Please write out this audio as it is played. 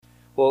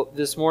Well,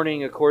 this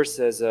morning, of course,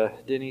 as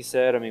Denny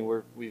said, I mean,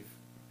 we've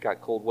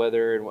got cold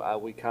weather,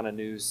 and we kind of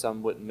knew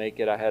some wouldn't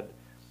make it. I had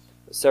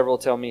several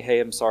tell me,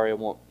 hey, I'm sorry, I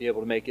won't be able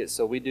to make it.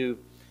 So we do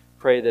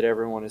pray that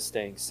everyone is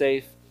staying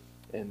safe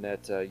and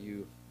that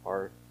you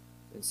are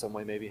in some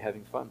way maybe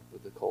having fun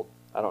with the cold.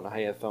 I don't know how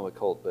you have fun with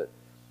cold, but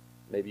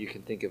maybe you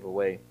can think of a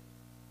way.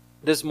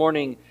 This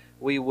morning,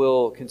 we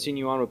will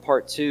continue on with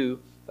part 2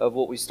 of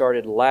what we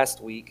started last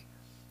week.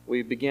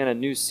 We began a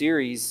new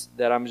series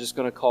that I'm just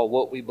going to call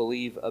What We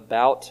Believe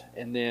About,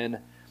 and then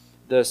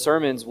the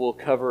sermons will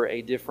cover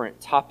a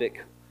different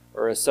topic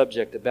or a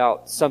subject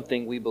about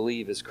something we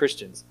believe as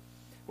Christians.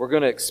 We're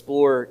going to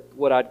explore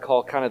what I'd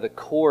call kind of the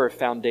core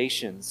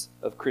foundations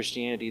of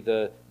Christianity,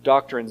 the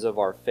doctrines of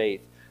our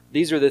faith.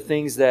 These are the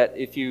things that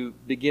if you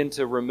begin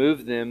to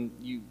remove them,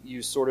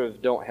 you sort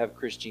of don't have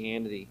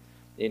Christianity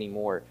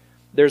anymore.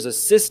 There's a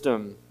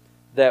system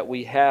that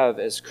we have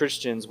as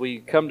Christians. We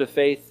come to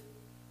faith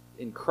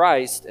in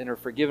Christ and are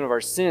forgiven of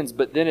our sins,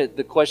 but then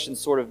the question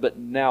sort of, but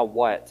now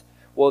what?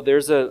 Well,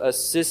 there's a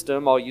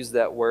system, I'll use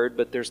that word,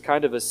 but there's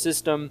kind of a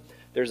system,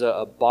 there's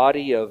a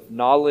body of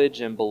knowledge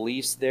and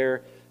beliefs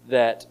there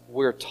that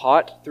we're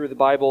taught through the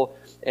Bible,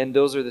 and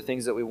those are the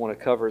things that we want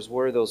to cover, is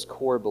what are those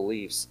core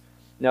beliefs.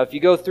 Now, if you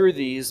go through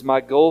these,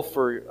 my goal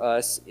for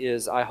us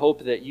is I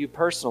hope that you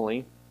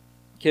personally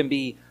can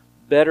be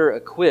better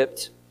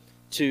equipped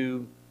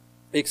to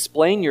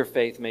explain your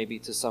faith maybe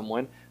to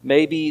someone.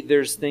 Maybe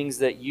there's things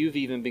that you've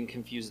even been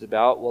confused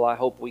about. Well, I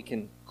hope we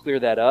can clear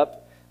that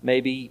up.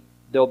 Maybe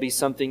there'll be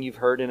something you've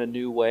heard in a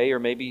new way, or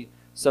maybe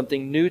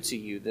something new to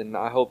you. Then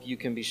I hope you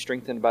can be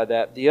strengthened by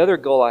that. The other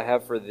goal I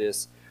have for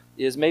this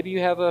is maybe you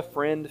have a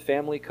friend,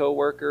 family,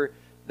 coworker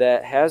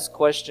that has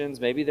questions.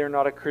 Maybe they're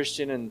not a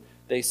Christian and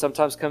they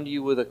sometimes come to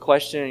you with a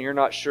question and you're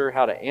not sure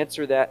how to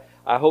answer that.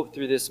 I hope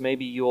through this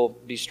maybe you'll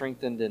be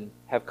strengthened and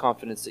have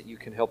confidence that you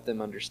can help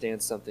them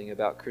understand something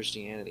about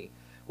Christianity.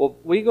 Well,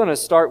 we're going to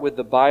start with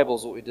the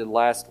Bibles, what we did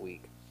last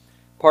week.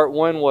 Part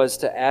 1 was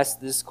to ask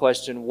this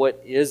question,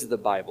 what is the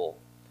Bible?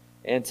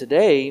 And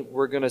today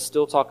we're going to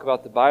still talk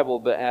about the Bible,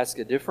 but ask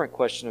a different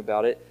question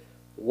about it.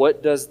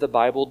 What does the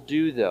Bible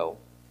do, though?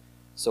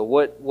 So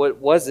what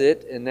was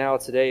it, and now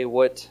today,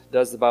 what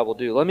does the Bible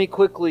do? Let me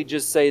quickly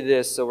just say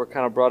this so we're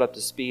kind of brought up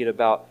to speed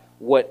about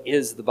what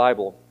is the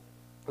Bible.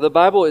 The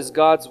Bible is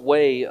God's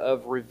way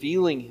of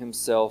revealing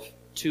Himself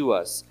to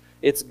us.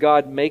 It's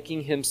God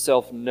making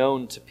Himself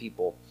known to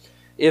people.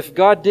 If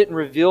God didn't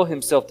reveal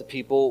Himself to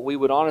people, we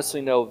would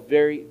honestly know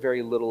very,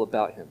 very little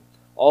about Him.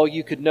 All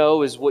you could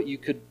know is what you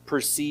could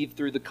perceive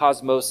through the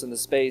cosmos and the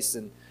space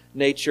and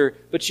nature,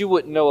 but you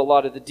wouldn't know a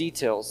lot of the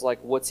details, like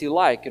what's He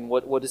like and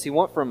what does He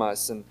want from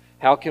us and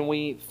how can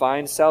we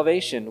find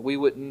salvation. We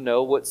wouldn't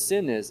know what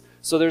sin is.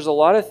 So there's a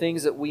lot of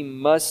things that we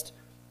must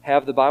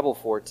have the Bible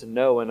for to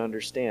know and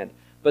understand.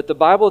 But the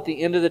Bible at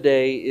the end of the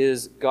day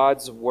is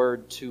God's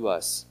Word to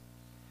us.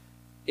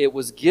 It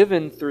was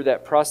given through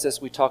that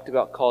process we talked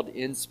about called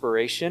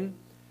inspiration.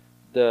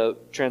 The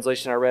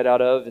translation I read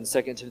out of in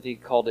 2 Timothy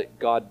called it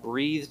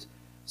God-breathed.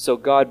 So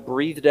God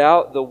breathed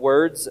out the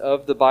words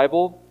of the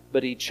Bible,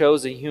 but He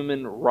chose a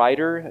human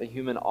writer, a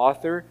human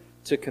author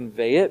to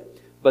convey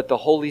it. But the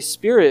Holy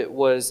Spirit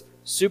was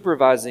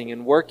supervising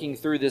and working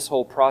through this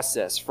whole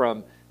process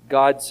from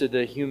God to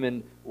the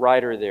human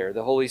writer there.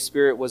 The Holy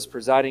Spirit was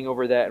presiding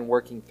over that and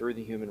working through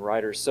the human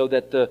writer so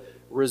that the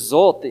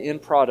result, the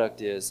end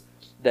product is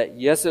that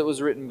yes, it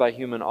was written by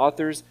human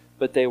authors,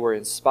 but they were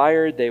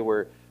inspired, they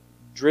were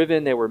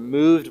driven, they were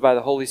moved by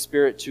the Holy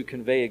Spirit to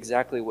convey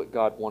exactly what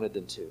God wanted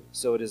them to.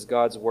 So it is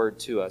God's Word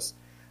to us.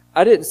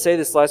 I didn't say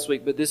this last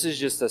week, but this is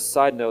just a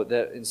side note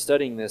that in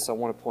studying this, I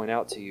want to point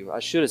out to you. I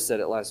should have said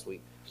it last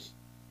week.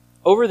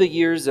 Over the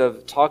years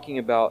of talking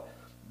about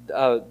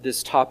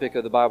this topic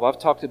of the Bible, I've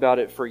talked about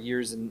it for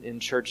years in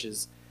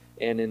churches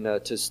and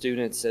to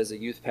students as a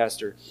youth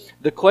pastor.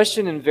 The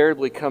question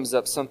invariably comes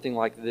up something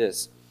like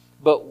this.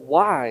 But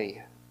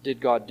why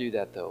did God do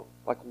that, though?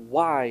 Like,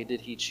 why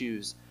did He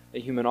choose a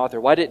human author?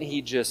 Why didn't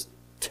He just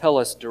tell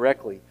us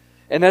directly?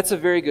 And that's a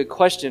very good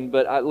question,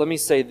 but let me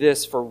say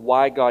this for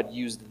why God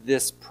used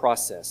this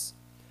process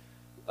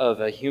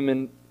of a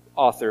human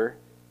author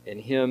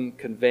and Him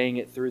conveying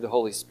it through the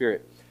Holy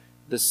Spirit.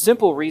 The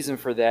simple reason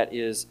for that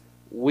is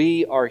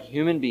we are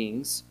human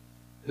beings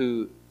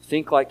who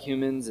think like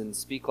humans and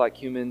speak like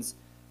humans,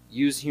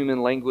 use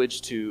human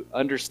language to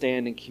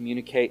understand and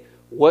communicate.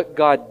 What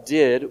God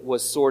did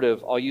was sort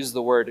of, I'll use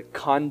the word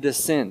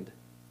condescend.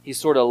 He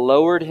sort of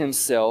lowered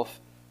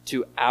Himself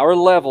to our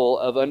level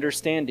of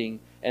understanding,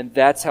 and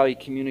that's how He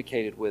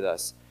communicated with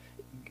us.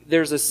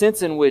 There's a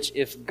sense in which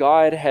if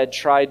God had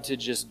tried to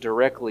just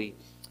directly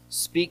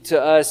speak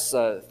to us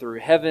through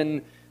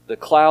heaven, the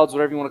clouds,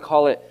 whatever you want to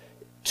call it,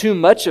 too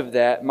much of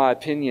that, my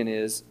opinion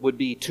is, would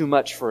be too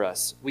much for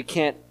us. We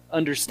can't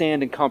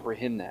understand and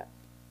comprehend that.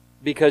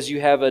 Because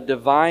you have a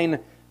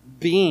divine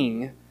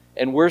being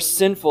and we're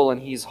sinful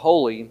and He's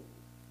holy,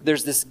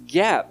 there's this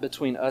gap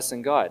between us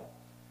and God.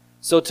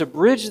 So to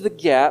bridge the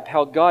gap,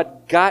 how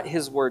God got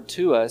His Word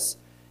to us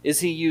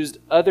is He used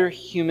other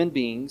human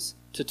beings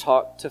to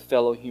talk to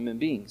fellow human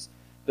beings.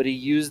 but He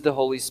used the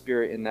Holy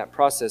Spirit in that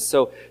process.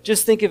 So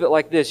just think of it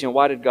like this.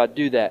 Why did God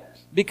do that?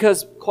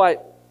 Because, quite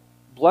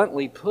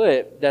bluntly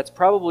put, that's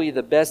probably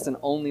the best and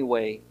only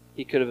way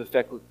He could have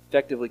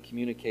effectively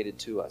communicated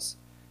to us.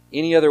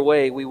 Any other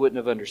way, we wouldn't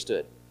have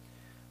understood.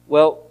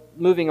 Well,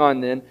 moving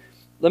on then,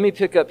 let me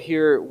pick up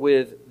here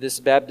with this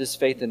Baptist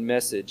Faith and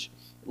Message.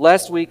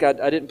 Last week, I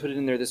didn't put it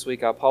in there this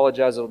week. I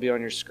apologize. It'll be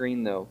on your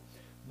screen, though.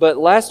 But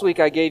last week,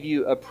 I gave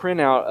you a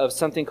printout of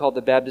something called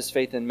the Baptist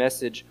Faith and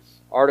Message,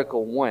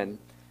 Article 1.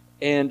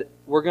 And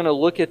we're going to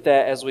look at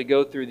that as we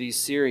go through these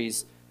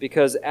series,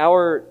 because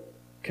our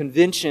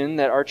convention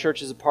that our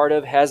church is a part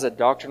of has a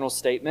doctrinal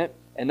statement,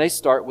 and they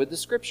start with the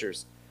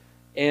Scriptures.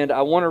 And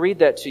I want to read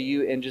that to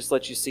you and just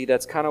let you see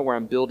that's kind of where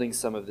I'm building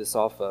some of this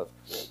off of.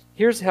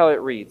 Here's how it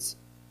reads.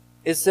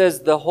 It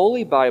says, "The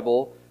Holy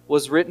Bible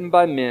was written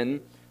by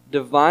men,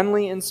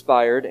 divinely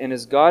inspired, and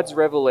is God's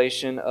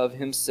revelation of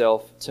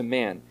Himself to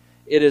man.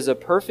 It is a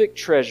perfect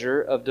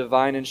treasure of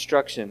divine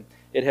instruction.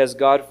 It has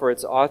God for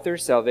its author,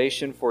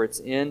 salvation for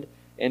its end,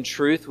 and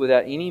truth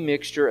without any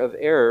mixture of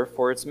error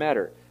for its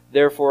matter.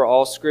 Therefore,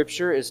 all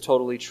Scripture is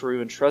totally true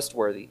and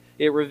trustworthy.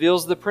 It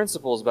reveals the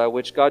principles by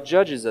which God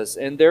judges us,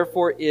 and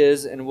therefore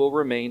is and will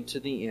remain to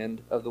the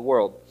end of the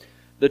world.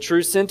 The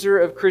true center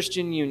of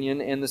Christian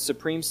union and the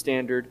supreme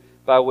standard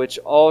by which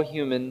all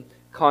human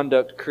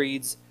conduct,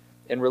 creeds,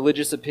 and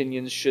religious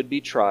opinions should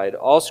be tried.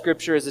 All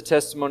Scripture is a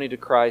testimony to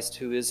Christ,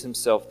 who is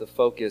Himself the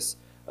focus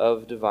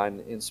of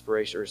divine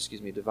inspiration,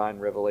 divine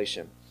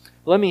revelation."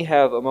 Let me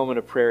have a moment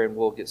of prayer and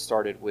we'll get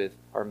started with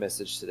our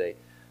message today.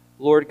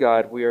 Lord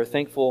God, we are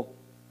thankful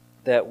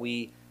that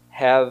we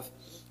have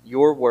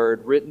Your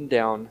Word written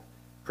down,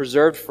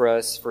 preserved for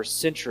us for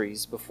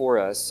centuries before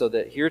us, so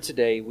that here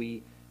today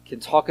we can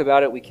talk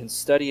about it, we can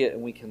study it,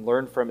 and we can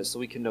learn from it so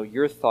we can know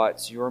Your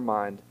thoughts, Your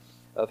mind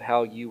of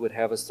how You would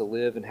have us to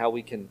live and how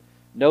we can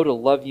know to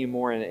love You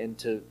more and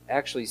to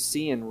actually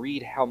see and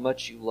read how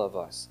much You love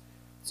us.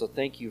 So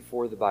thank You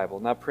for the Bible.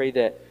 And I pray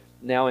that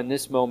now in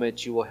this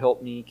moment You will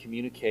help me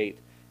communicate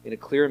in a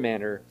clear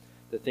manner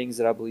the things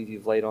that I believe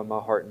You've laid on my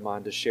heart and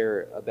mind to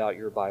share about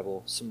Your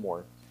Bible some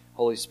more.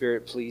 Holy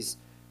Spirit, please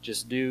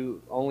just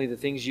do only the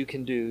things You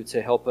can do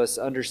to help us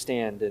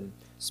understand and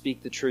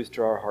speak the truth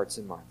to our hearts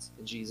and minds.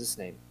 In Jesus'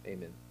 name,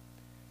 amen.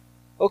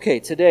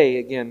 Okay, today,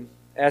 again,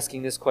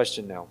 asking this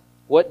question now.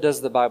 What does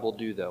the Bible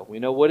do, though? We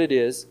know what it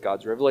is,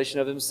 God's revelation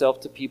of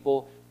Himself to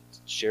people,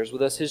 shares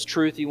with us His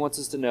truth He wants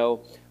us to know,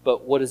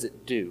 but what does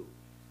it do?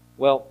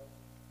 Well,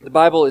 the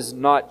Bible is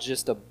not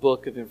just a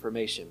book of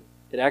information.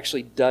 It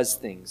actually does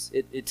things.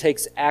 It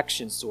takes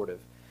action, sort of.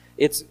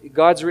 It's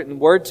God's written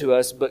word to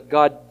us, but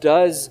God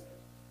does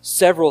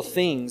several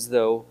things,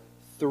 though,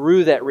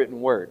 through that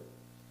written word.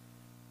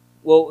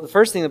 Well, the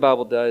first thing the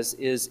Bible does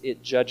is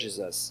it judges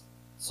us.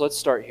 So let's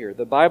start here.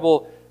 The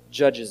Bible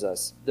judges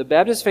us. The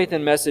Baptist Faith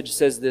and Message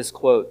says this,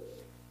 quote,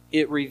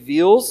 "It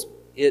reveals,"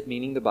 it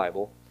meaning the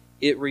Bible,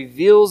 "it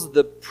reveals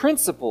the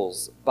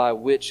principles by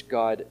which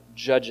God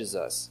judges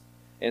us,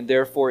 and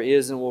therefore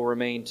is and will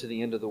remain to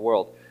the end of the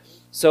world."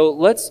 So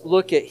let's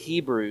look at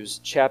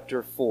Hebrews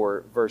chapter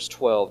 4, verse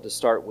 12 to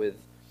start with.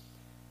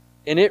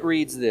 And it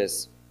reads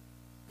this,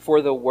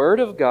 "For the word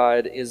of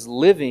God is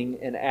living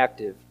and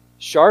active,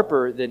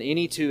 sharper than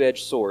any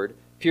two-edged sword,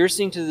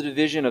 piercing to the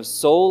division of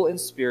soul and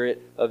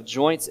spirit, of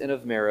joints and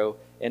of marrow,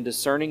 and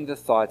discerning the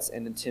thoughts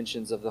and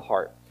intentions of the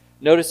heart."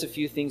 Notice a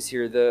few things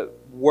here. The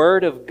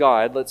Word of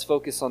God, let's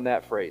focus on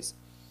that phrase.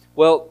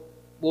 Well,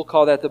 we'll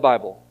call that the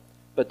Bible.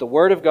 But the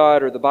Word of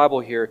God, or the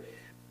Bible here,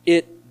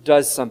 it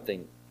does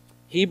something.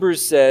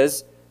 Hebrews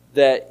says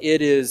that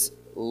it is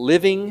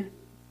living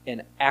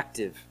and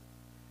active.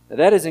 Now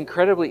that is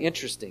incredibly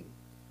interesting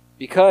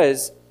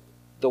because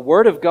the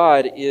Word of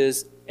God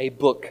is a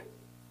book.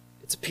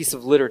 It's a piece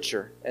of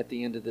literature at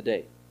the end of the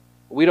day.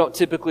 We don't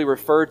typically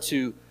refer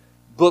to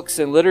books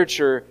and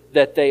literature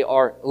that they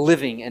are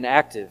living and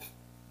active.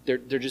 They're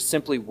just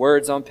simply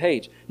words on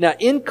page. Now,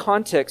 in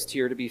context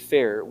here, to be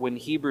fair, when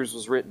Hebrews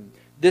was written,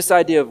 this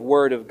idea of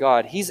Word of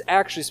God, he's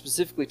actually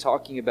specifically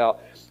talking about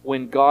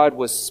when God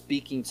was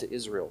speaking to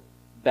Israel,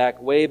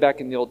 way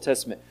back in the Old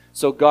Testament.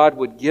 So God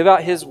would give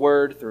out His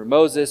Word through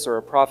Moses or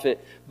a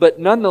prophet, but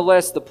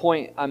nonetheless, the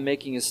point I'm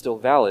making is still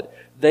valid.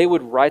 They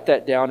would write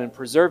that down and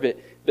preserve it,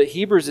 but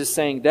Hebrews is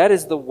saying that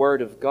is the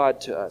Word of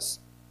God to us.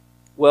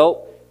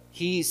 Well,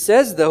 he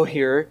says, though,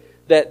 here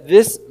that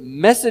this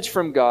message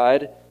from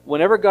God,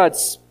 whenever God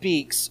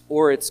speaks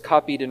or it's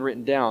copied and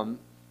written down,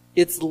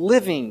 it's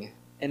living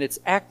and it's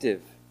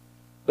active.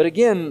 But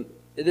again,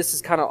 this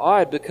is kind of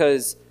odd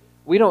because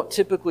we don't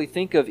typically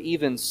think of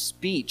even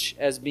speech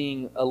as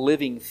being a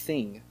living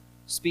thing.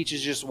 Speech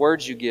is just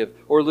words you give,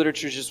 or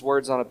literature is just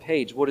words on a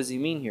page. What does he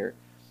mean here?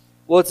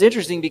 Well, it's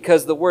interesting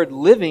because the word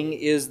living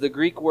is the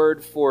Greek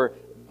word for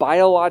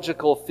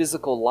biological,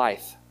 physical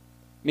life,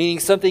 meaning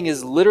something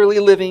is literally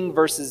living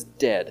versus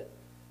dead.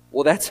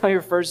 Well, that's how he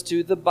refers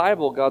to the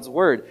Bible, God's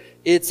Word.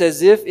 It's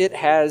as if it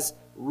has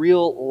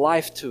real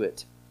life to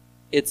it.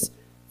 It's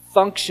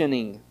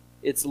functioning.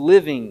 It's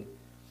living.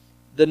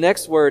 The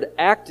next word,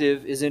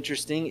 active, is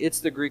interesting. It's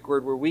the Greek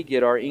word where we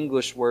get our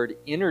English word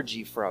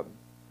energy from.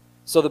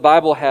 So the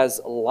Bible has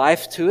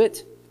life to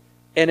it,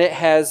 and it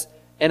has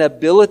an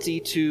ability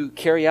to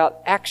carry out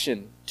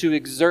action, to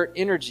exert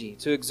energy,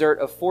 to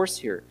exert a force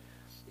here.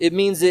 It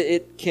means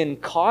it can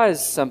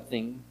cause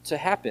something to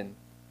happen.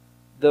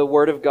 The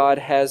Word of God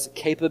has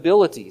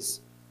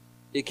capabilities.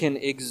 It can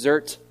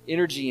exert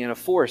energy and a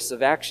force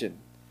of action.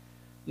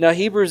 Now,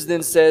 Hebrews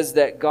then says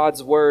that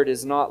God's Word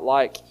is not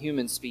like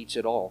human speech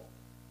at all.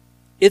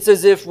 It's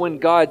as if when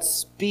God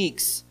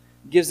speaks,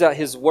 gives out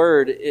His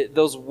Word,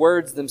 those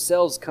words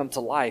themselves come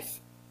to life.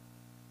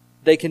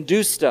 They can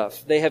do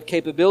stuff. They have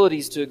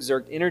capabilities to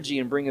exert energy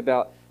and bring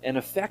about an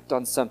effect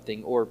on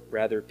something, or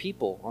rather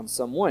people, on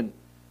someone.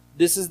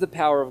 This is the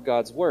power of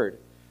God's Word.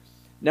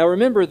 Now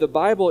remember, the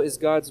Bible is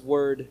God's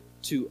Word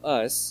to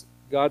us,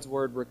 God's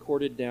Word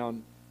recorded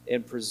down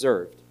and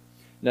preserved.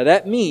 Now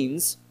that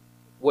means,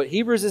 what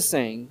Hebrews is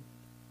saying,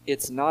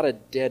 it's not a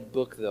dead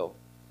book though.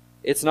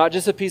 It's not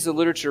just a piece of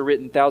literature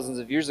written thousands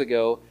of years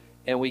ago,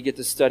 and we get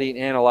to study and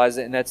analyze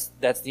it, and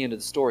that's the end of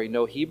the story.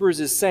 No, Hebrews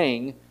is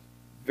saying,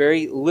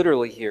 very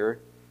literally here,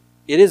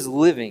 it is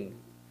living.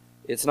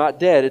 It's not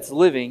dead, it's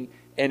living,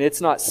 and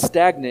it's not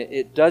stagnant.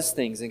 It does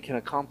things and can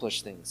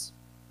accomplish things.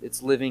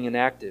 It's living and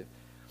active.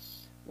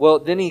 Well,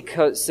 then he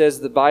says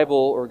the Bible,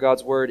 or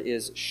God's Word,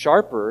 is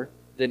sharper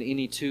than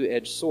any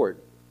two-edged sword.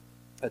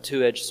 A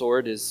two-edged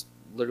sword is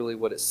literally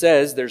what it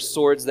says. There's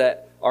swords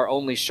that are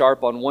only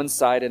sharp on one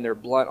side and they're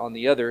blunt on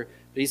the other.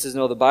 But he says,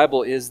 no, the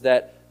Bible is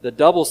that the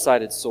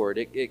double-sided sword.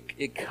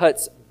 It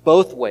cuts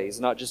both ways,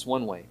 not just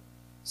one way.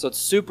 So it's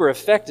super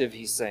effective,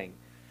 he's saying.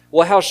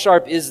 Well, how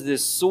sharp is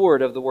this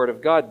sword of the Word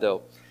of God,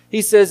 though?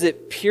 He says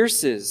it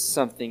pierces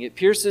something. It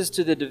pierces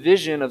to the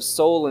division of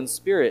soul and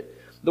spirit.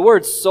 The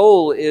word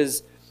soul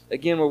is,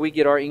 again, where we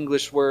get our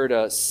English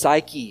word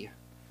psyche,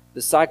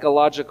 the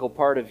psychological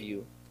part of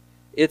you.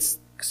 It's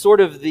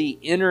sort of the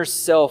inner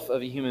self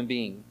of a human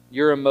being,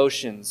 your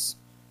emotions,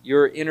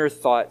 your inner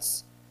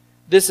thoughts.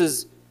 This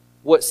is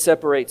what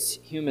separates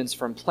humans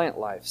from plant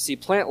life. See,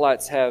 plant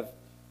lives have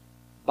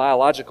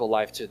biological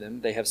life to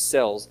them. They have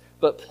cells.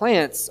 But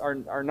plants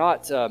are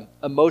not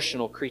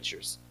emotional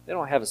creatures. They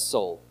don't have a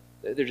soul.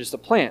 They're just a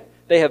plant.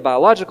 They have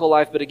biological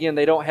life, but again,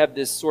 they don't have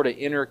this sort of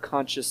inner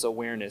conscious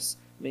awareness.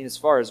 I mean, as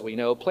far as we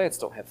know, plants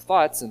don't have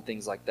thoughts and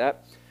things like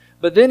that.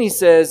 But then he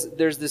says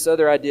there's this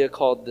other idea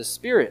called the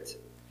spirit.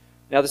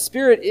 Now, the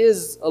spirit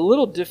is a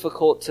little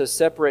difficult to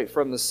separate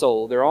from the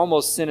soul. They're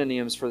almost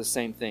synonyms for the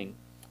same thing.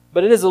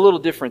 But it is a little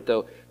different,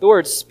 though. The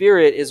word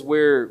spirit is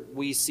where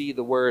we see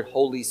the word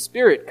Holy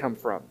Spirit come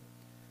from.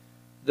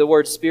 The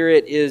word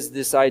spirit is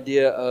this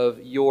idea of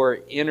your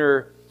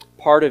inner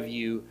part of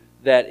you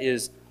that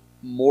is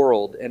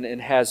moral and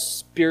has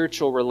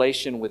spiritual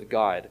relation with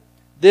God.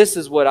 This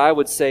is what I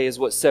would say is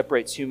what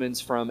separates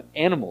humans from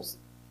animals.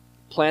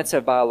 Plants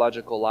have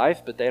biological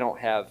life, but they don't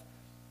have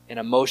an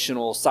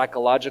emotional,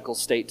 psychological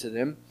state to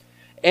them.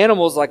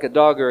 Animals like a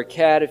dog or a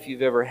cat, if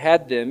you've ever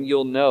had them,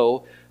 you'll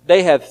know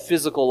they have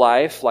physical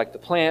life like the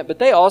plant, but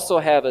they also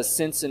have a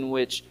sense in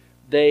which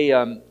they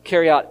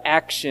carry out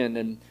action.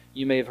 And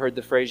you may have heard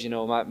the phrase,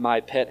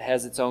 my pet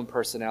has its own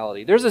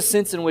personality. There's a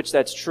sense in which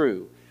that's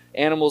true.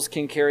 Animals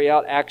can carry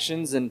out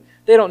actions, and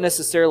they don't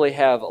necessarily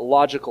have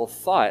logical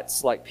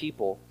thoughts like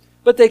people,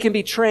 but they can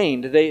be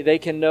trained. They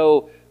can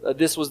know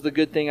this was the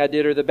good thing I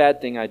did or the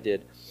bad thing I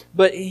did.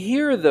 But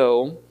here,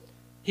 though,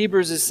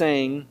 Hebrews is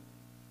saying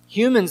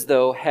humans,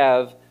 though,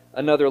 have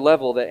another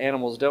level that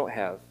animals don't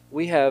have.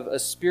 We have a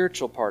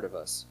spiritual part of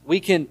us. We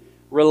can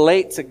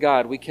relate to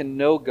God. We can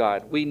know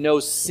God. We know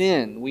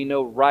sin. We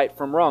know right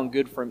from wrong,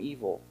 good from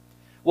evil.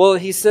 Well,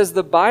 he says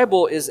the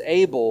Bible is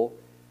able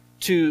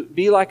to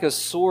be like a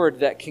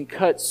sword that can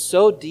cut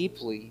so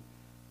deeply.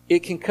 It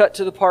can cut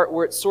to the part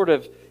where it sort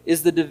of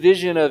is the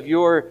division of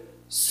your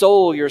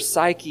soul, your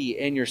psyche,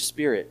 and your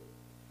spirit.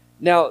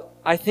 Now,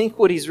 I think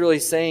what he's really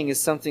saying is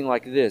something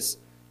like this.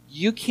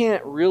 You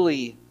can't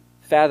really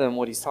fathom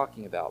what he's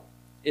talking about.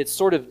 It's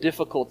sort of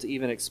difficult to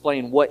even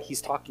explain what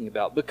he's talking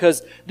about,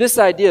 because this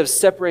idea of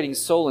separating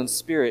soul and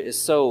spirit is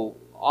so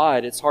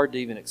odd, it's hard to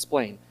even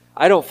explain.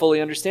 I don't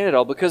fully understand it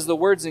all, because the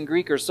words in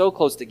Greek are so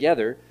close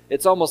together,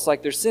 it's almost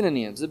like they're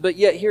synonyms. But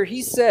yet here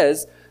he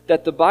says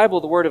that the Bible,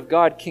 the Word of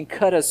God, can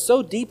cut us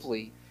so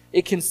deeply,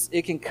 it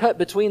can cut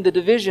between the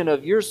division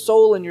of your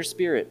soul and your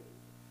spirit.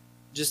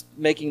 Just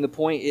making the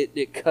point,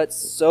 it cuts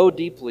so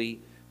deeply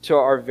to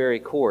our very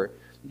core.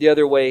 The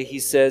other way he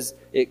says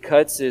it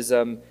cuts is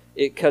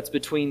it cuts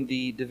between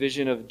the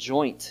division of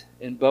joint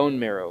and bone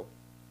marrow.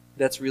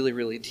 That's really,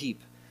 really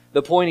deep.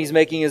 The point he's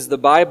making is the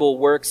Bible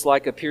works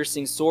like a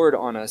piercing sword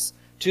on us.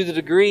 To the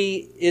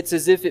degree, it's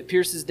as if it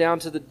pierces down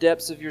to the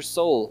depths of your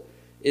soul.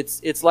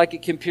 It's like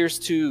it can pierce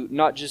to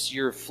not just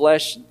your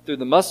flesh through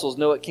the muscles.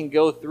 No, it can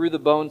go through the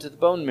bone to the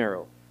bone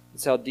marrow.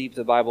 That's how deep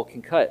the Bible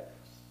can cut.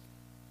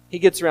 He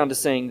gets around to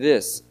saying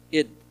this.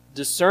 It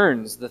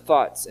discerns the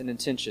thoughts and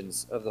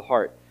intentions of the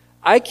heart.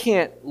 I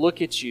can't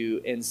look at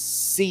you and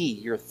see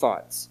your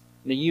thoughts.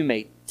 Now, you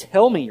may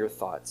tell me your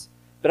thoughts,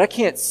 but I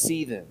can't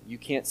see them. You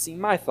can't see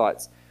my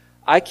thoughts.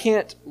 I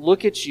can't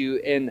look at you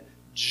and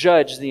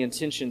judge the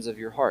intentions of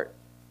your heart.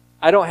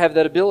 I don't have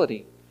that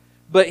ability.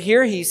 But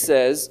here he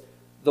says,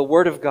 the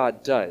Word of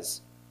God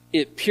does.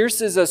 It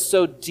pierces us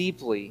so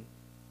deeply,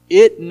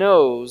 it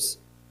knows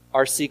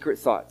our secret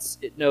thoughts.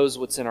 It knows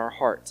what's in our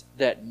heart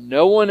that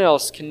no one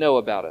else can know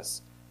about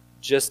us,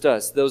 just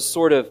us. Those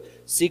sort of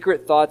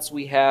secret thoughts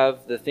we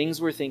have, the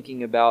things we're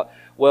thinking about,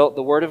 well,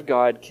 the Word of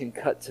God can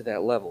cut to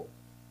that level.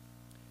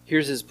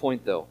 Here's his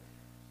point, though.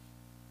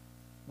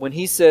 When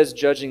he says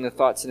judging the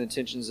thoughts and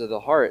intentions of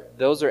the heart,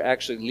 those are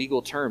actually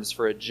legal terms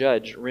for a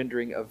judge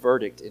rendering a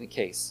verdict in a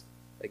case,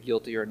 a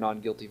guilty or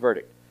non-guilty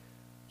verdict.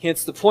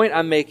 Hence, the point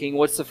I'm making,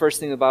 what's the first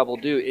thing the Bible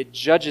do? It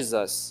judges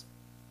us.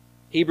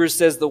 Hebrews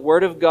says the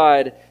Word of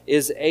God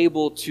is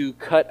able to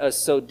cut us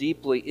so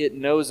deeply, it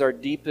knows our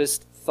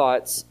deepest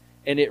thoughts,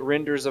 and it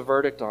renders a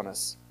verdict on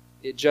us.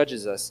 It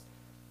judges us.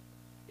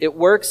 It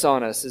works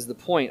on us is the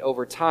point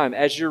over time.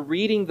 As you're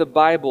reading the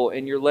Bible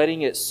and you're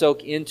letting it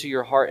soak into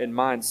your heart and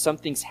mind,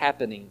 something's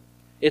happening.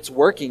 It's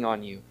working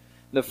on you.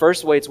 The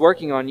first way it's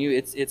working on you,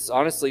 it's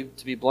honestly,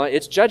 to be blunt,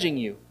 it's judging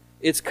you.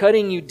 It's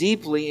cutting you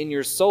deeply in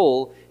your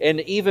soul and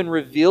even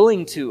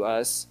revealing to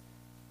us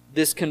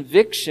this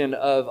conviction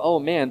of, oh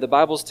man, the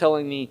Bible's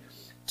telling me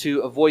to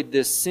avoid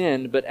this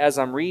sin, but as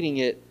I'm reading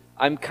it,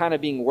 I'm kind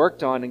of being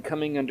worked on and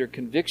coming under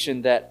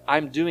conviction that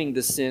I'm doing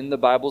the sin the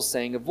Bible's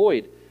saying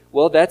avoid.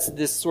 Well, that's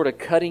this sort of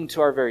cutting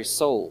to our very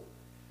soul.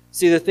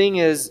 See, the thing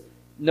is,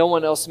 no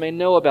one else may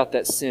know about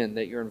that sin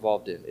that you're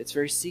involved in. It's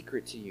very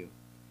secret to you.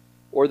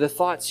 Or the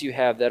thoughts you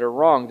have that are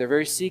wrong, they're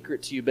very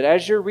secret to you. But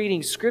as you're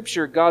reading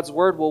Scripture, God's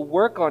Word will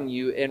work on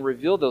you and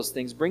reveal those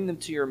things, bring them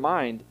to your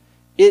mind.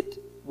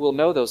 It will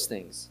know those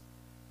things.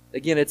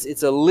 Again,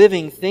 it's a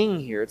living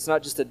thing here. It's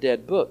not just a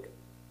dead book.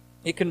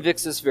 It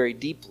convicts us very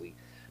deeply.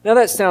 Now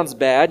that sounds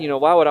bad.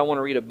 Why would I want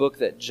to read a book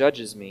that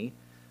judges me?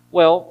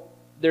 Well,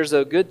 there's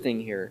a good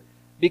thing here.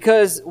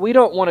 Because we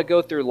don't want to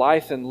go through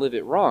life and live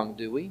it wrong,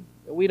 do we?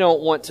 We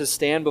don't want to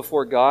stand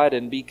before God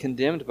and be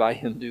condemned by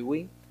Him, do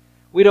we?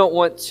 We don't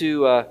want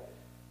to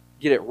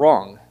get it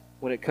wrong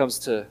when it comes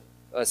to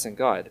us and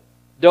God.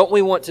 Don't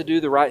we want to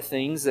do the right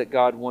things that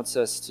God wants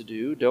us to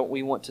do? Don't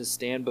we want to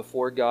stand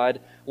before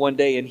God one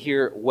day and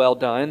hear, well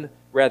done,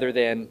 rather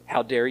than,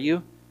 how dare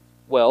you?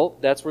 Well,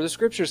 that's where the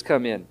Scriptures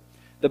come in.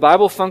 The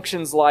Bible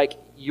functions like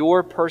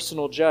your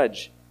personal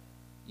judge.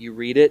 You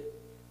read it,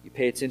 you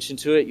pay attention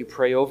to it, you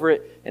pray over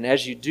it, and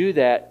as you do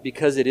that,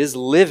 because it is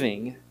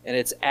living and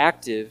it's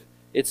active,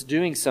 it's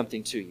doing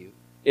something to you.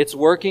 It's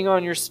working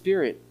on your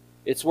spirit.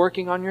 It's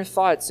working on your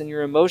thoughts and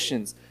your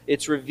emotions.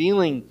 It's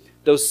revealing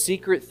those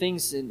secret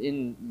things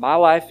in my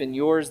life and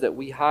yours that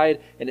we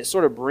hide, and it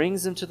sort of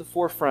brings them to the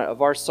forefront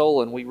of our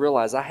soul, and we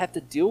realize, I have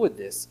to deal with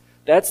this.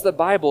 That's the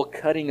Bible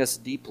cutting us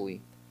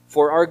deeply.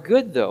 For our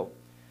good, though,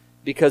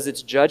 because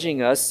it's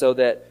judging us so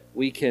that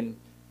we can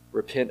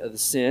repent of the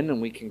sin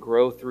and we can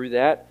grow through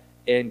that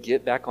and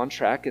get back on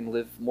track and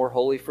live more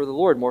holy for the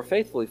Lord, more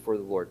faithfully for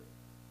the Lord.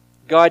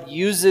 God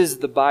uses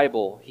the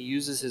Bible, He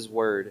uses His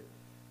Word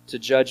to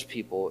judge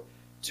people,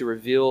 to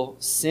reveal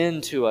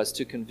sin to us,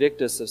 to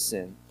convict us of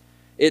sin.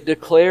 It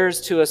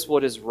declares to us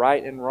what is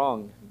right and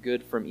wrong,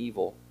 good from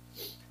evil.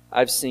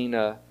 I've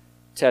seen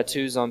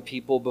tattoos on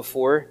people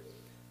before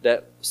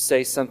that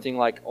say something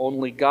like,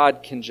 only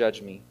God can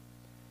judge me.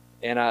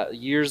 And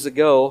years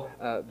ago,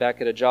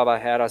 back at a job I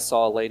had, I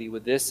saw a lady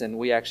with this, and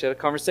we actually had a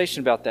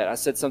conversation about that. I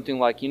said something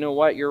like, you know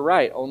what, you're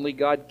right, only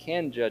God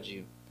can judge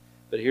you.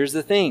 But here's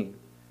the thing,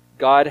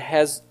 God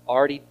has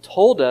already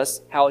told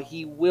us how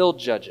He will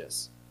judge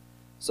us.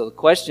 So the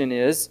question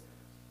is,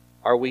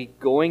 are we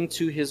going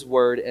to His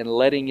Word and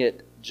letting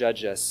it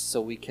judge us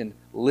so we can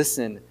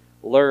listen,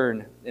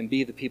 learn, and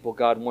be the people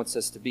God wants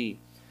us to be?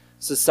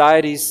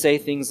 Societies say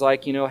things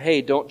like,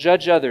 hey, don't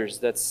judge others.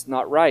 That's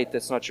not right.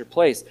 That's not your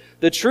place.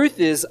 The truth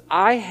is,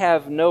 I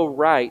have no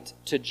right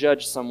to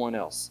judge someone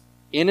else.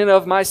 In and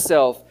of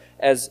myself,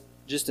 as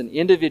just an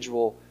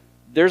individual,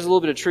 there's a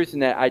little bit of truth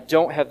in that. I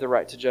don't have the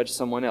right to judge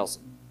someone else.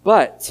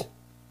 But,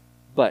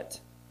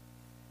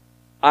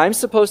 I'm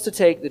supposed to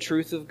take the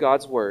truth of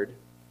God's Word,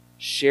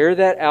 share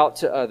that out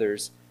to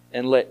others,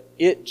 and let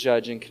it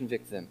judge and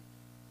convict them.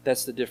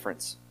 That's the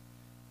difference.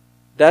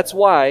 That's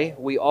why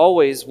we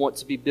always want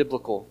to be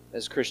biblical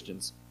as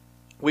Christians.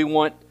 We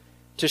want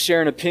to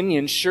share an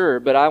opinion, sure,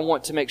 but I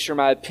want to make sure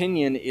my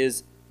opinion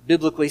is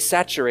biblically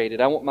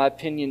saturated. I want my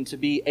opinion to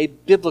be a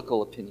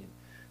biblical opinion.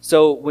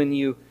 So when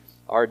you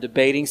are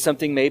debating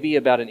something maybe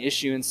about an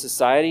issue in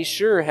society,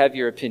 sure, have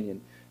your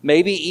opinion.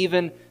 Maybe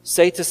even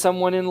say to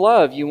someone in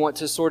love, you want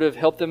to sort of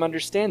help them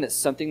understand that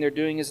something they're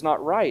doing is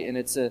not right and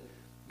it's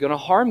going to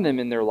harm them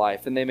in their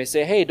life. And they may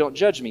say, hey, don't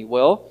judge me.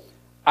 Well,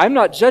 I'm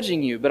not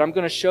judging you, but I'm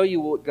going to show you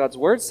what God's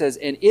Word says,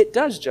 and it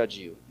does judge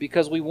you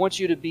because we want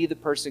you to be the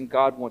person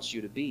God wants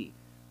you to be.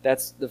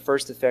 That's the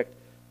first effect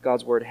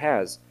God's Word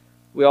has.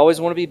 We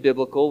always want to be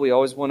biblical. We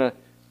always want to,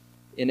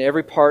 in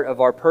every part of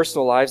our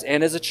personal lives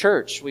and as a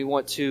church, we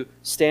want to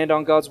stand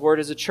on God's Word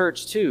as a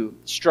church too.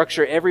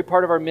 Structure every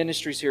part of our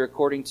ministries here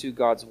according to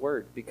God's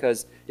Word,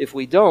 because if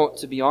we don't,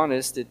 to be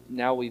honest,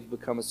 now we've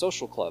become a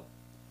social club.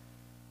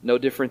 No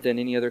different than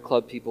any other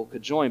club people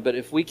could join. But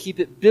if we keep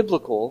it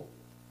biblical,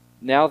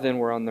 now then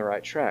we're on the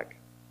right track.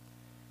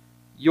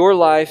 Your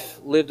life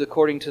lived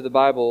according to the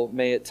Bible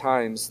may at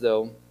times,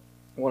 though,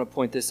 I want to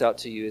point this out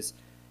to you, is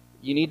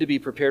you need to be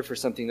prepared for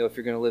something, though, if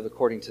you're going to live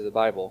according to the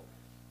Bible.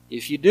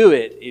 If you do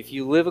it, if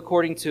you live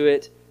according to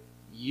it,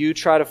 you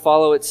try to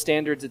follow its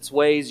standards, its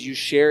ways, you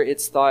share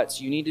its thoughts,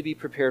 you need to be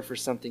prepared for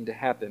something to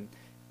happen.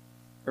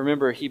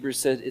 Remember, Hebrews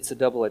said it's a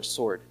double-edged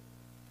sword.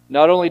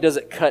 Not only does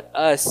it cut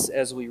us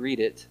as we read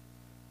it,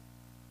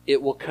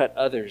 it will cut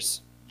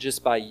others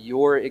just by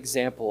your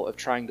example of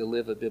trying to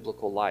live a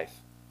biblical life.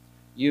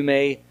 You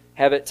may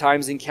have at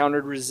times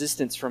encountered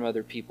resistance from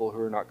other people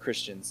who are not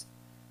Christians.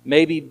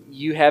 Maybe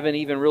you haven't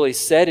even really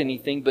said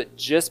anything, but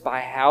just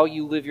by how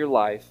you live your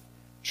life,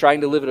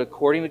 trying to live it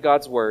according to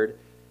God's Word,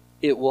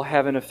 it will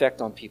have an effect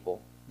on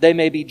people. They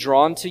may be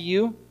drawn to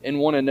you and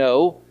want to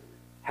know,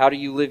 how do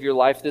you live your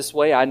life this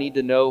way? I need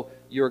to know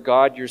your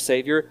God, your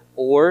Savior.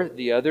 Or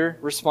the other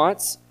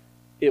response,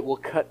 it will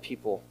cut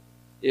people.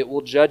 It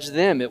will judge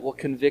them. It will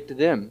convict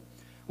them.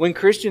 When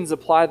Christians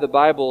apply the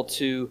Bible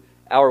to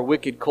our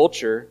wicked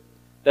culture,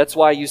 that's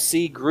why you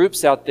see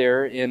groups out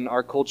there in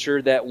our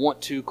culture that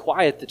want to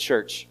quiet the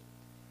church.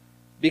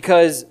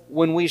 Because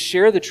when we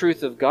share the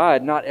truth of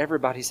God, not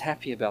everybody's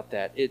happy about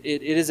that. It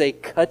is a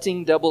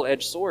cutting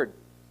double-edged sword.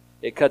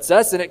 It cuts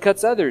us and it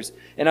cuts others.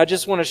 And I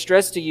just want to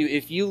stress to you,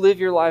 if you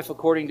live your life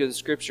according to the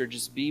Scripture,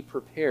 just be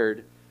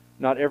prepared.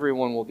 Not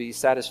everyone will be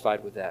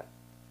satisfied with that.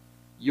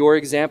 Your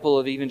example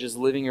of even just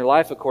living your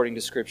life according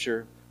to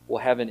Scripture will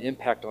have an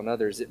impact on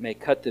others. It may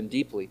cut them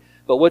deeply.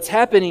 But what's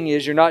happening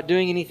is you're not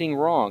doing anything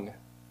wrong.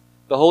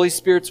 The Holy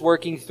Spirit's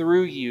working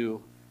through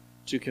you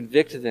to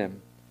convict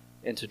them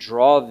and to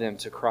draw them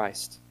to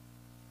Christ.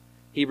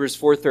 Hebrews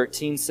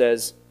 4:13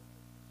 says,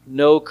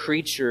 "No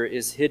creature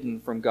is hidden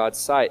from God's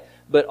sight,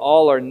 but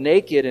all are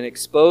naked and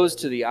exposed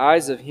to the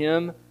eyes of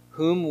Him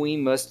whom we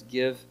must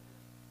give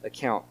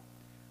account."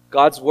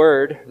 God's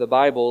Word, the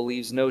Bible,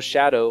 leaves no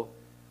shadow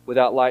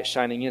without light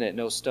shining in it,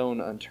 no stone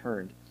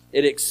unturned.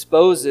 It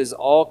exposes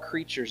all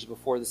creatures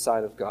before the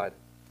sight of God.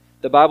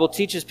 The Bible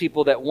teaches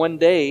people that one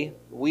day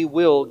we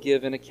will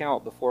give an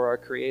account before our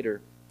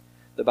Creator.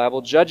 The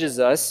Bible judges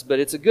us, but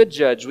it's a good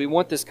judge. We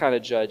want this kind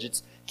of judge.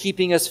 It's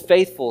keeping us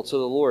faithful to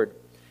the Lord.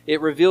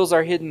 It reveals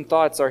our hidden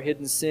thoughts, our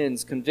hidden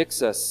sins,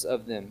 convicts us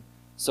of them,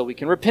 so we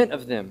can repent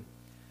of them.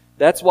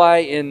 That's why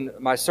in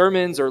my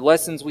sermons or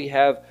lessons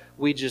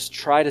we just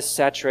try to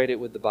saturate it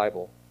with the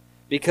Bible.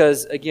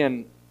 Because,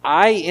 again,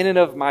 I, in and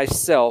of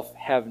myself,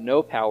 have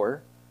no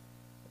power.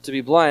 To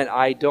be blunt,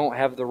 I don't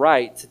have the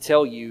right to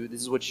tell you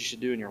this is what you should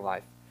do in your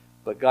life.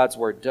 But God's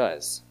Word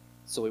does.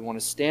 So we want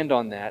to stand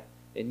on that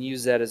and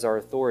use that as our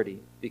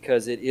authority,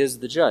 because it is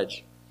the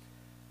judge.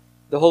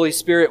 The Holy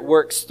Spirit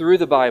works through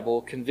the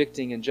Bible,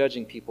 convicting and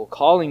judging people,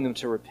 calling them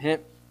to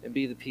repent and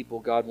be the people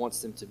God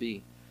wants them to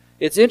be.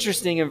 It's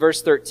interesting in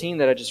verse 13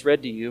 that I just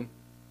read to you,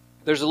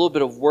 there's a little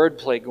bit of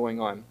wordplay going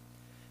on.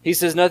 He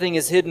says nothing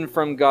is hidden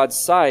from God's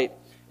sight,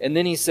 and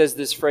then he says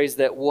this phrase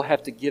that we'll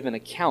have to give an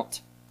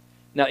account.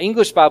 Now,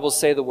 English Bibles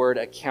say the word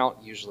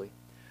account usually,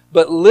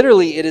 but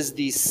literally it is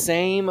the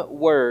same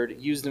word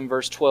used in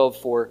verse 12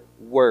 for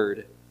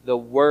word. The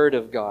Word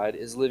of God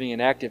is living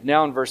and active.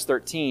 Now in verse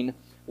 13,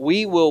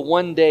 we will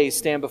one day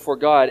stand before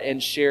God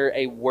and share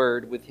a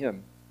word with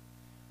Him.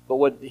 But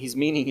what he's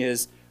meaning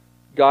is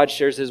God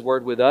shares His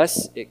Word with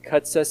us. It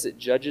cuts us, it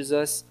judges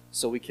us,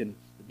 so we can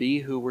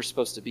be who we're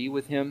supposed to be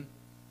with Him.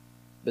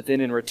 But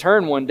then in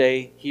return one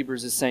day,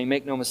 Hebrews is saying,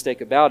 make no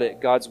mistake about it,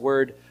 God's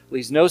Word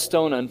leaves no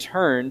stone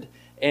unturned,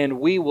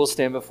 and we will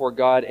stand before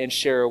God and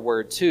share a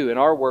word too. And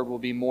our word will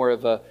be more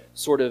of a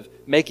sort of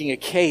making a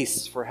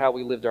case for how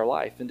we lived our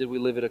life. And did we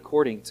live it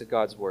according to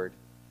God's Word?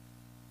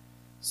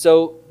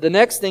 So the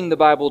next thing the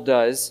Bible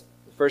does,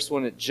 the first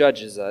one, it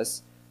judges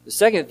us. The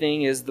second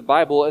thing is the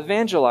Bible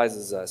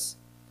evangelizes us.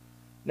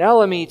 Now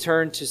let me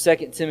turn to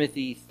 2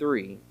 Timothy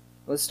 3.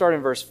 Let's start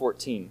in verse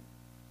 14.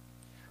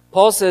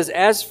 Paul says,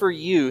 as for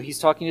you, he's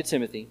talking to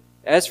Timothy,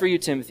 as for you,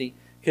 Timothy,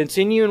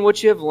 continue in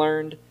what you have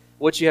learned,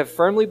 what you have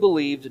firmly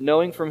believed,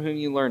 knowing from whom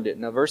you learned it.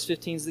 Now verse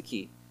 15 is the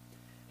key.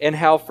 And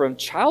how from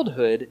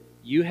childhood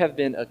you have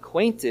been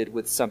acquainted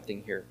with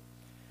something here.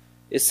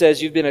 It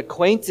says you've been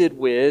acquainted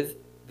with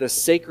the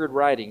sacred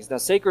writings. Now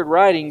sacred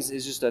writings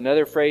is just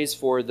another phrase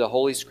for the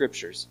Holy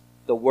Scriptures,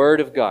 the Word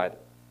of God.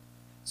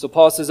 So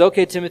Paul says,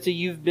 okay, Timothy,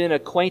 you've been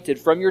acquainted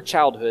from your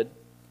childhood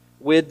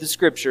with the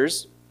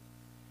Scriptures,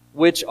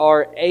 which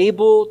are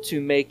able to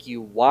make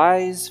you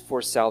wise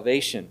for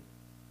salvation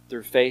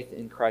through faith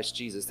in Christ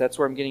Jesus. That's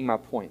where I'm getting my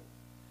point.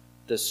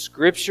 The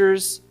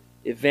Scriptures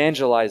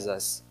evangelize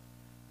us.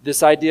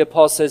 This idea,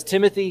 Paul says,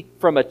 Timothy,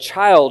 from a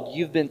child,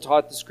 you've been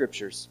taught the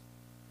Scriptures.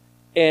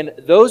 And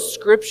those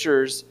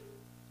Scriptures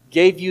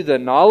gave you the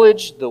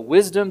knowledge, the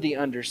wisdom, the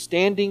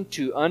understanding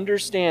to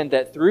understand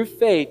that through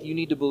faith you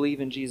need to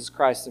believe in Jesus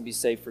Christ and be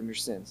saved from your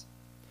sins.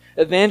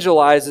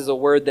 Evangelize is a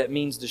word that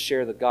means to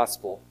share the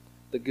gospel,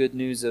 the good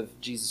news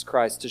of Jesus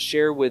Christ, to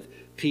share with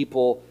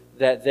people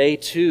that they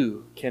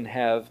too can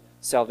have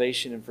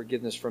salvation and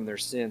forgiveness from their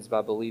sins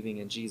by believing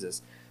in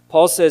Jesus.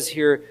 Paul says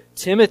here,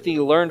 Timothy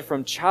learned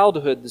from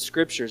childhood the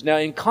Scriptures. Now,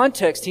 in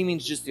context, he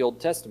means just the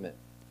Old Testament.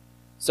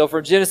 So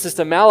from Genesis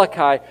to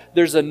Malachi,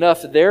 there's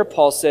enough there,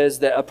 Paul says,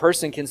 that a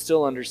person can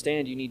still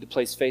understand you need to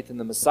place faith in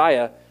the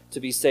Messiah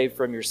to be saved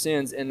from your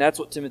sins. And that's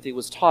what Timothy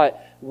was taught.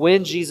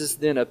 When Jesus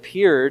then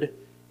appeared,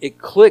 it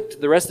clicked,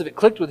 the rest of it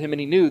clicked with him, and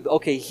he knew,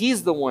 okay,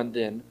 he's the one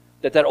then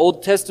that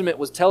Old Testament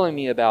was telling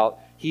me about.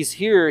 He's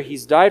here,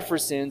 he's died for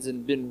sins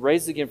and been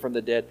raised again from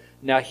the dead.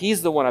 Now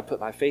he's the one I put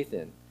my faith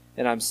in,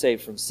 and I'm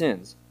saved from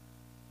sins.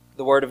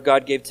 The Word of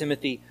God gave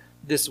Timothy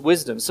this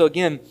wisdom. So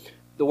again,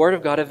 the Word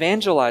of God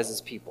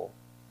evangelizes people.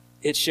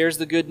 It shares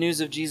the good news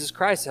of Jesus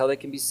Christ, how they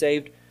can be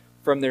saved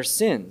from their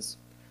sins.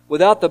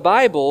 Without the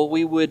Bible,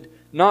 we would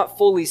not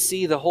fully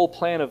see the whole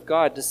plan of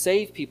God to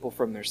save people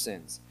from their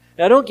sins.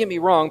 Now, don't get me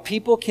wrong,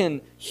 people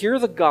can hear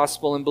the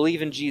gospel and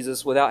believe in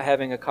Jesus without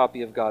having a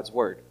copy of God's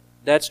Word.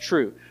 That's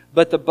true.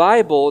 But the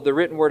Bible, the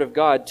written Word of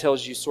God,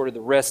 tells you sort of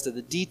the rest of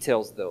the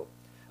details, though,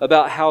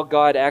 about how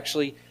God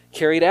actually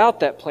carried out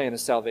that plan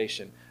of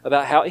salvation,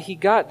 about how He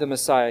got the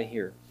Messiah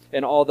here,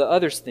 and all the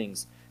other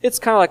things. It's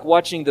kind of like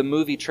watching the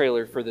movie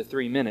trailer for the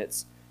 3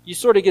 minutes. You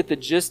sort of get the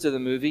gist of the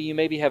movie. You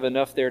maybe have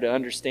enough there to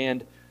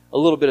understand a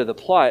little bit of the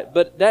plot,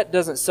 but that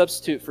doesn't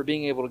substitute for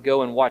being able to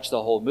go and watch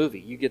the whole movie.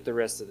 You get the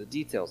rest of the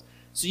details.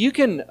 So you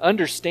can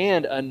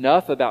understand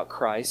enough about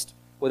Christ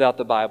without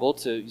the Bible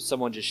to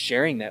someone just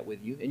sharing that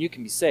with you, and you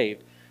can be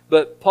saved.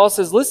 But Paul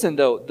says, listen,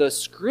 though, the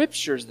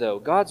Scriptures, though,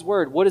 God's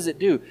Word, what does it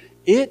do?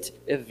 It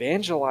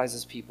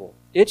evangelizes people.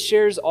 It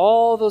shares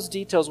all those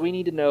details we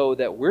need to know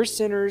that we're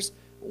sinners.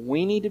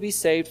 We need to be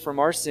saved from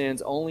our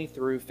sins only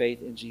through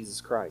faith in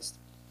Jesus Christ.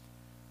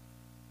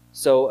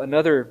 So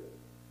another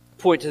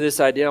point to this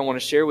idea I want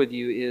to share with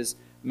you is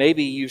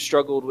maybe you've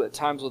struggled at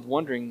times with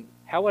wondering,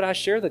 how would I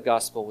share the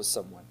gospel with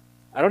someone?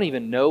 I don't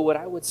even know what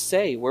I would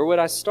say. Where would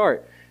I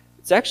start?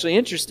 It's actually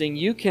interesting.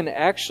 You can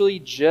actually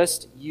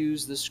just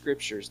use the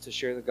Scriptures to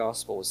share the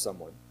gospel with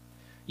someone.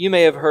 You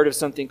may have heard of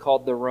something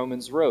called the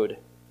Romans Road.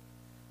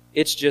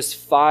 It's just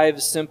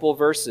 5 simple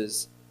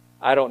verses.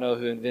 I don't know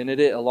who invented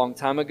it a long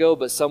time ago,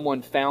 but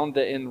someone found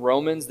that in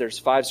Romans there's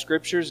 5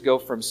 scriptures, go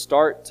from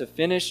start to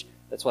finish.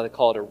 That's why they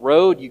call it a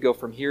road. You go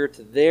from here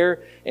to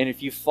there. And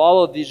if you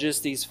follow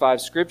just these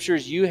 5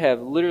 scriptures, you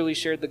have literally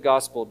shared the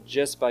gospel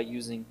just by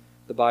using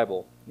the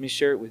Bible. Let me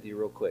share it with you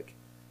real quick.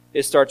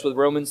 It starts with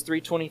Romans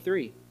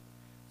 3:23.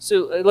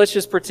 So let's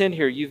just pretend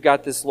here you've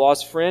got this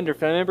lost friend or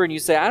family member and you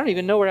say, I don't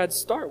even know where I'd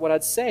start, what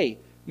I'd say.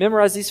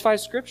 Memorize these 5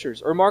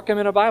 scriptures or mark them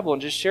in a Bible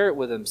and just share it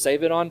with them.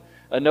 Save it on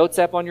a notes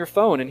app on your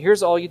phone. And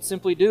here's all you'd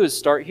simply do is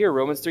start here.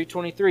 Romans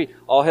 3:23.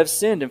 All have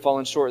sinned and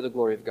fallen short of the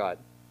glory of God.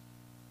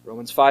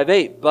 Romans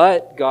 5:8.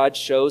 But God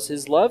shows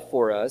His love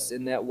for us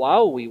in that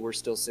while we were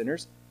still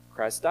sinners,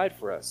 Christ died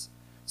for us.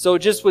 So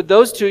just with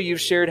those 2, you've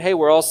shared, hey,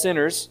 we're all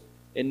sinners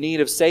in need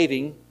of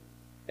saving.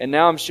 And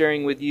now I'm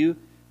sharing with you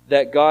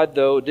that God,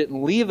 though,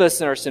 didn't leave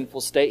us in our sinful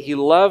state. He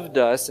loved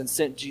us and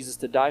sent Jesus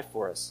to die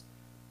for us.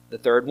 The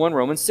third one,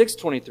 Romans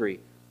 6:23.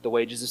 The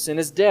wages of sin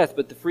is death,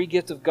 but the free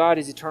gift of God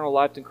is eternal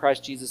life in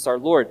Christ Jesus our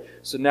Lord.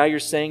 So now you're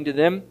saying to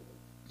them,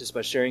 just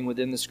by sharing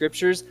within the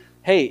Scriptures,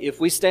 hey, if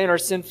we stay in our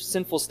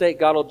sinful state,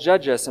 God will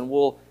judge us and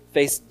we'll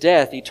face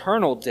death,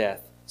 eternal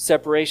death,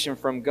 separation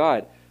from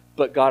God.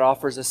 But God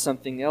offers us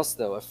something else,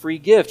 though, a free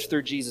gift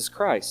through Jesus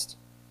Christ.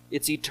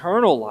 It's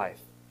eternal life.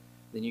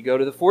 Then you go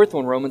to the fourth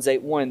one, Romans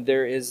 8:1.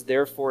 There is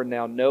therefore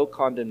now no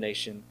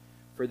condemnation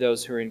for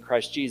those who are in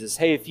Christ Jesus.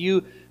 Hey, if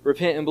you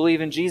repent and believe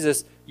in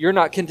Jesus, you're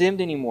not condemned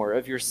anymore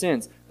of your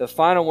sins. The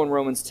final one,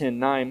 Romans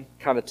 10:9,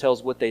 kind of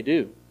tells what they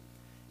do.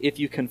 If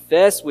you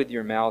confess with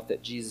your mouth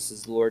that Jesus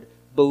is Lord,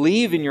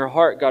 believe in your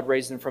heart God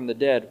raised Him from the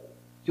dead,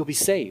 you'll be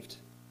saved.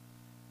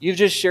 You've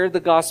just shared the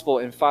gospel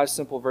in 5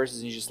 simple verses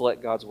and you just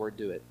let God's Word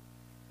do it.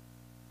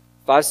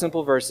 5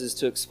 simple verses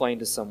to explain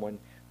to someone.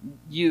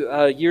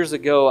 Years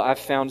ago, I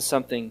found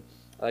something.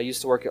 I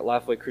used to work at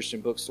Lifeway Christian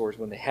bookstores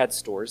when they had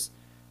stores.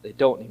 They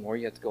don't anymore.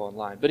 You have to go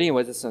online. But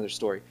anyway, that's another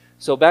story.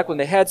 So back when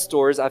they had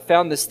stores, I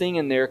found this thing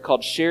in there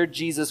called Share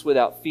Jesus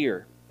Without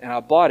Fear. And I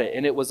bought it,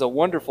 and it was a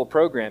wonderful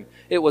program.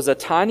 It was a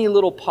tiny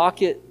little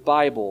pocket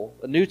Bible,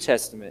 a New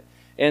Testament.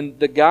 And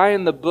the guy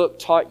in the book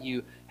taught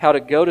you how to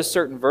go to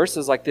certain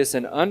verses like this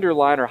and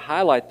underline or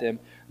highlight them.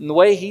 And the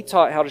way he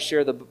taught how to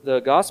share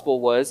the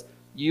gospel was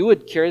you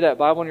would carry that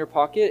Bible in your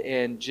pocket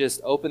and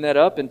just open that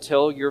up and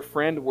tell your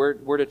friend where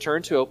to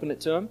turn to, open it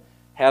to him,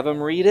 have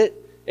them read it,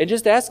 and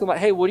just ask them, like,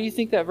 hey, what do you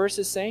think that verse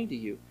is saying to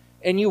you?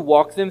 And you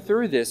walk them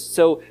through this.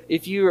 So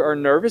if you are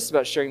nervous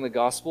about sharing the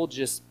gospel,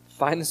 just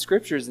find the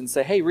Scriptures and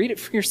say, hey, read it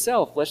for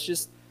yourself. Let's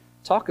just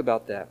talk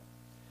about that.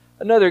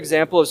 Another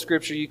example of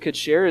Scripture you could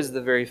share is the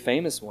very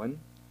famous one.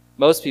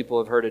 Most people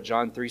have heard of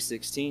John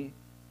 3:16.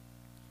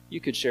 You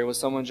could share with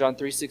someone John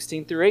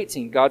 3:16 through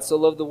 18. God so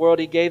loved the world,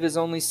 He gave His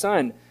only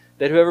Son,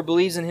 that whoever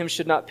believes in Him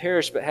should not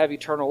perish but have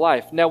eternal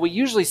life. Now, we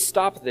usually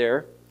stop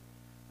there,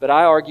 but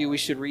I argue we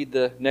should read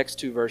the next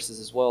 2 verses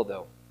as well,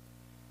 though.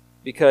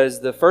 Because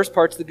the first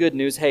part's the good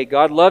news. Hey,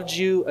 God loved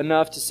you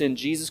enough to send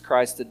Jesus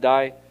Christ to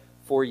die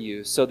for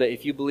you so that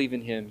if you believe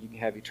in Him, you can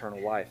have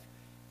eternal life.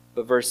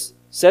 But verse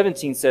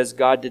 17 says,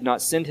 God did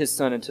not send his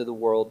Son into the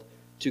world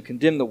to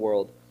condemn the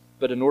world,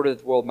 but in order that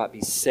the world might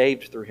be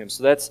saved through him.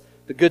 So that's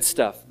the good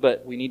stuff,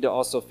 but we need to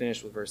also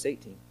finish with verse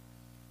 18.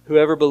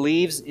 Whoever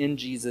believes in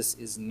Jesus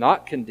is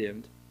not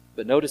condemned,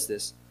 but notice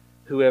this,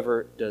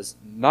 whoever does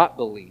not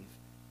believe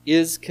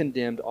is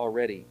condemned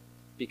already,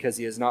 because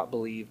he has not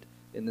believed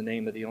in the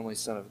name of the only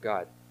Son of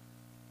God.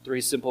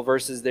 3 simple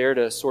verses there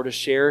to sort of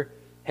share,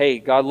 hey,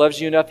 God loves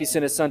you enough, he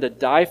sent his Son to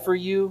die for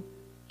you,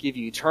 give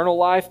you eternal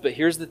life, but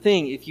here's the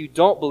thing, if you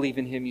don't believe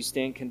in him, you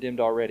stand condemned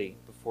already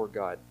before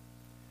God.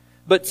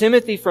 But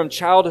Timothy from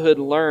childhood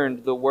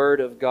learned the Word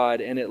of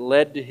God, and it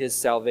led to his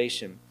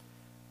salvation.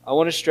 I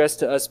want to stress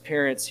to us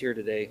parents here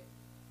today,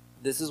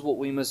 this is what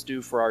we must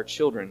do for our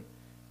children.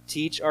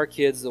 Teach our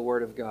kids the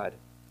Word of God.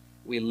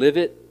 We live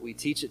it, we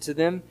teach it to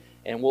them,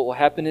 and what will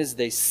happen is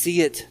they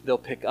see it, they'll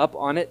pick up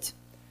on it.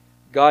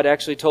 God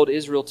actually told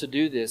Israel to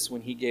do this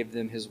when he gave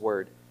them his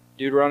Word.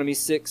 Deuteronomy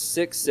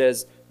 6:6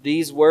 says,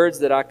 these words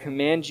that I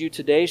command you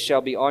today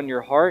shall be on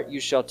your heart. You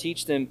shall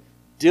teach them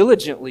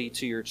diligently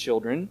to your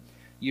children.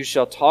 You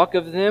shall talk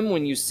of them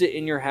when you sit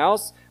in your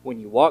house, when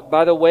you walk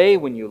by the way,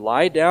 when you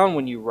lie down,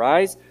 when you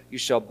rise. You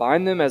shall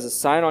bind them as a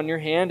sign on your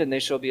hand, and they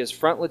shall be as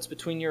frontlets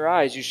between your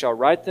eyes. You shall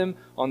write them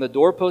on the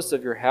doorposts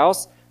of your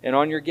house and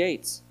on your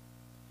gates.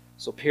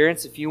 So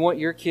parents, if you want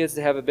your kids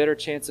to have a better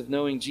chance of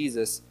knowing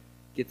Jesus,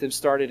 get them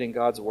started in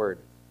God's Word.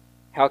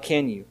 How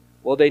can you?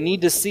 Well, they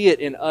need to see it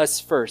in us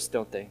first,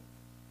 don't they?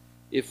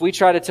 If we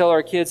try to tell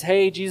our kids,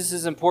 hey, Jesus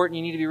is important,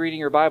 you need to be reading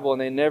your Bible, and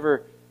they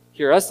never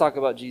hear us talk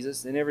about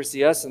Jesus, they never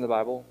see us in the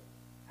Bible,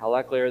 how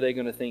likely are they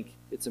going to think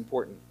it's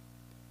important?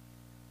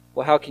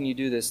 Well, how can you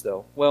do this,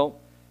 though? Well,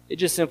 it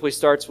just simply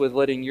starts with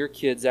letting your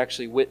kids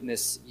actually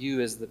witness you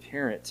as the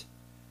parent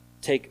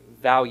take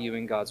value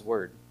in God's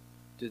Word.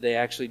 Do they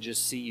actually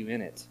just see you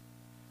in it?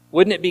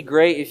 Wouldn't it be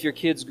great if your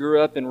kids grew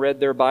up and read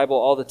their Bible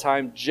all the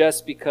time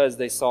just because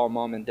they saw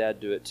mom and dad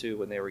do it too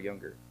when they were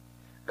younger?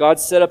 God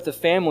set up the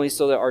family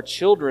so that our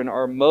children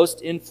are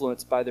most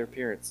influenced by their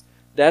parents.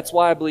 That's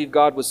why I believe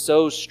God was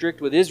so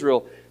strict with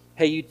Israel.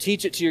 Hey, you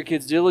teach it to your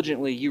kids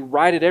diligently. You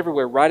write it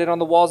everywhere. Write it on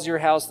the walls of your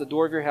house, the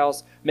door of your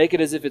house. Make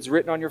it as if it's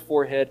written on your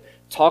forehead.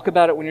 Talk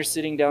about it when you're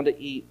sitting down to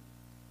eat.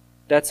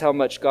 That's how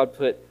much God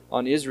put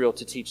on Israel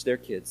to teach their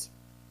kids.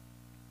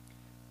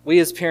 We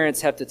as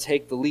parents have to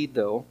take the lead,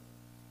 though,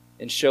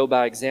 and show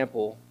by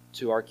example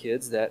to our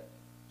kids that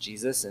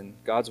Jesus and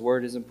God's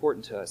Word is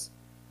important to us.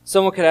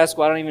 Someone could ask,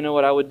 well, I don't even know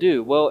what I would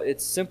do. Well,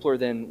 it's simpler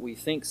than we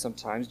think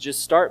sometimes.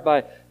 Just start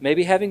by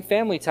maybe having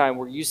family time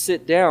where you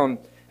sit down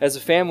as a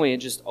family and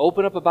just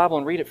open up a Bible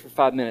and read it for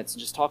 5 minutes and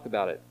just talk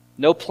about it.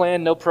 No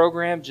plan, no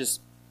program,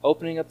 just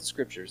opening up the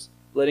Scriptures,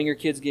 letting your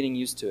kids getting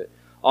used to it.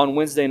 On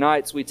Wednesday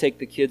nights, we take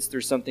the kids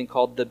through something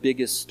called The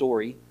Biggest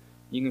Story.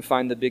 You can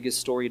find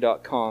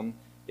thebiggeststory.com.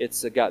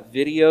 It's got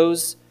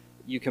videos.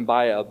 You can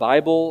buy a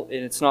Bible,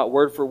 and it's not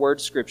word-for-word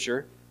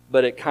Scripture,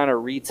 but it kind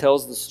of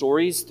retells the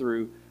stories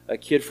through a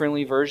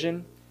kid-friendly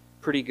version.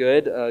 Pretty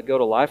good. Go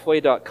to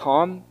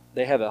lifeway.com.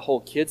 They have a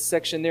whole kids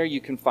section there.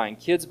 You can find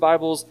kids'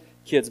 Bibles,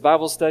 kids'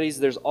 Bible studies.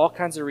 There's all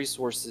kinds of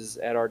resources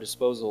at our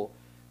disposal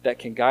that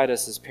can guide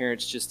us as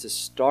parents just to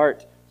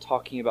start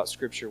talking about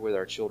Scripture with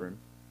our children.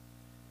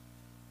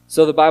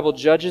 So the Bible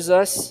judges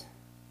us.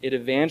 It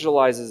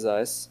evangelizes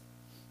us.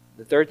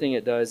 The third thing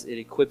it does, it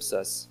equips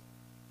us.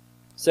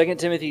 2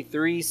 Timothy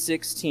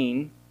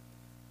 3:16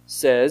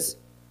 says,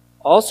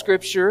 all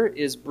Scripture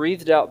is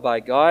breathed out by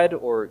God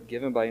or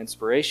given by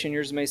inspiration,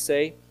 yours may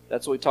say.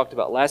 That's what we talked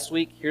about last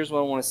week. Here's what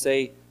I want to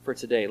say for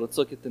today. Let's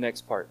look at the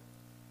next part.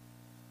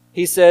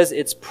 He says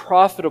it's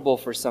profitable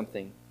for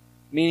something,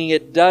 meaning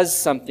it does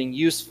something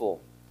useful.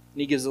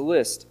 And he gives a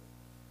list.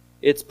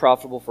 It's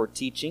profitable for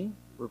teaching,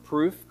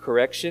 reproof,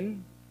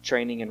 correction,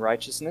 training in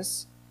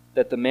righteousness,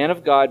 that the man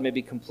of God may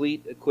be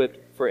complete,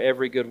 equipped for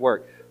every good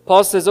work.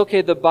 Paul says,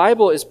 okay, the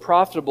Bible is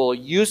profitable,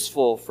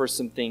 useful for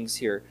some things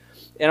here.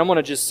 And I'm going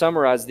to just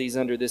summarize these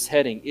under this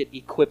heading. It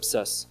equips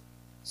us.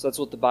 So that's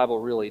what the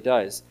Bible really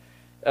does.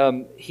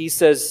 He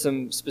says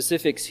some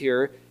specifics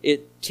here.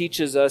 It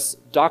teaches us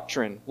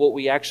doctrine, what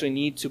we actually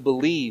need to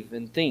believe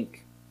and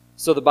think.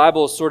 So the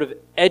Bible sort of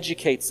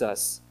educates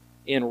us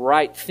in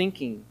right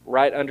thinking,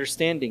 right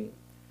understanding.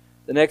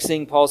 The next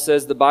thing Paul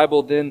says, the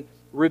Bible then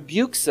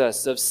rebukes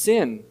us of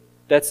sin.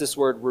 That's this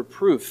word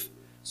reproof.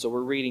 So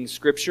we're reading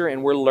Scripture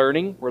and we're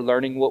learning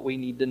what we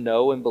need to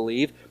know and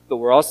believe, but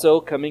we're also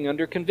coming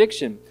under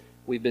conviction.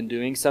 We've been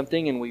doing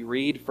something and we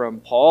read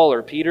from Paul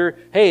or Peter,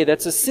 hey,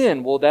 that's a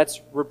sin. Well,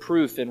 that's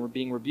reproof and we're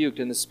being rebuked.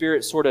 And the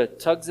Spirit sort of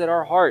tugs at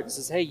our heart and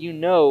says, hey, you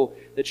know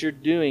that you're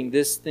doing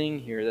this thing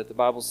here that the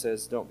Bible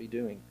says don't be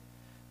doing.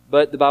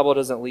 But the Bible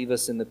doesn't leave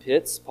us in the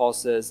pits. Paul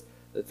says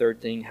the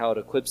third thing, how it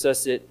equips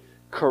us, it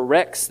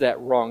corrects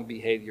that wrong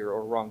behavior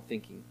or wrong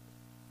thinking.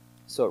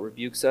 So it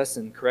rebukes us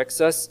and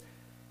corrects us.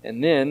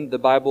 And then the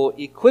Bible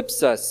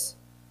equips us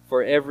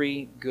for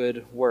every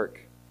good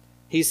work.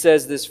 He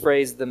says this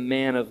phrase, the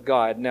man of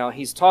God. Now,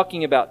 he's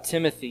talking about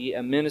Timothy,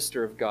 a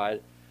minister of God,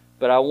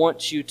 But I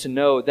want you to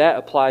know that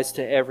applies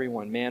to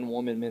everyone, man,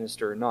 woman,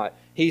 minister, or not.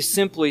 He's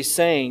simply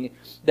saying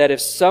that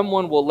if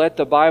someone will let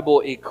the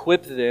Bible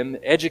equip them,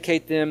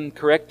 educate them,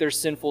 correct their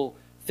sinful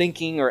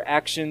thinking or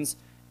actions,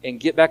 and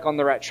get back on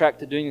the right track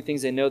to doing the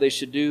things they know they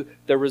should do,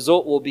 the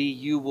result will be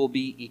you will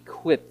be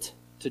equipped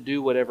to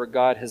do whatever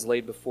God has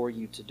laid before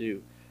you to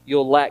do.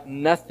 You'll lack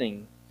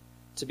nothing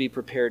to be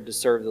prepared to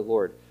serve the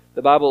Lord.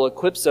 The Bible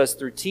equips us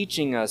through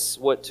teaching us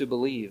what to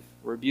believe,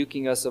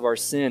 rebuking us of our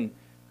sin,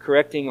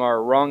 correcting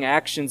our wrong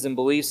actions and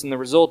beliefs, and the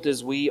result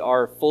is we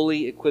are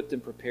fully equipped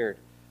and prepared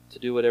to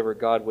do whatever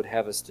God would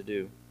have us to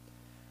do.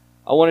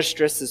 I want to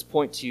stress this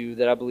point to you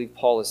that I believe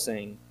Paul is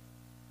saying.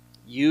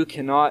 You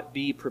cannot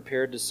be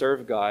prepared to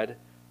serve God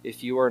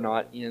if you are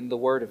not in the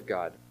Word of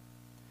God.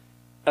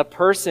 A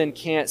person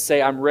can't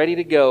say, I'm ready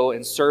to go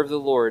and serve the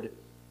Lord,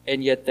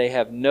 and yet they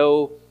have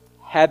no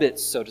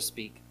habits, so to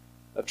speak,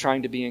 of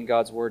trying to be in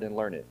God's Word and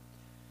learn it.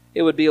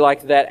 It would be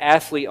like that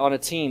athlete on a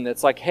team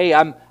that's like, hey,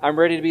 I'm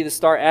ready to be the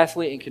star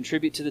athlete and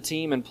contribute to the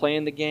team and play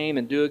in the game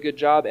and do a good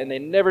job, and they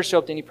never show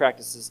up to any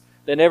practices.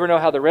 They never know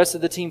how the rest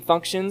of the team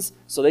functions,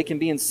 so they can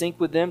be in sync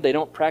with them. They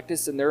don't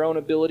practice in their own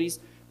abilities,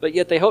 but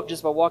yet they hope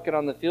just by walking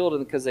on the field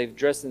and because they've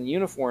dressed in the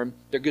uniform,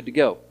 they're good to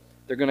go.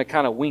 They're going to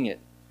kind of wing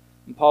it.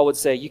 And Paul would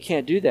say, you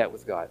can't do that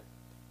with God.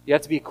 You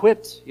have to be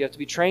equipped. You have to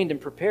be trained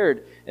and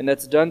prepared, and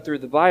that's done through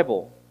the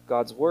Bible,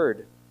 God's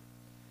Word.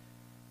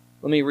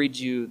 Let me read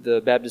you the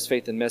Baptist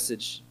Faith and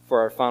Message for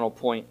our final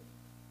point,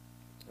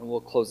 and we'll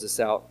close this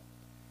out.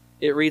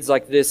 It reads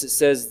like this. It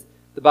says,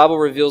 the Bible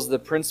reveals the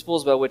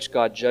principles by which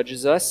God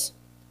judges us,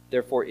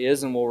 therefore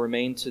is and will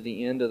remain to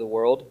the end of the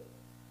world.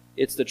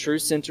 It's the true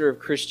center of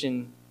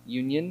Christian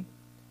union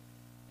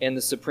and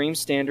the supreme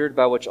standard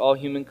by which all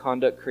human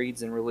conduct,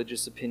 creeds, and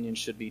religious opinions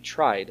should be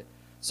tried.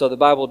 So the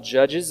Bible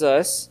judges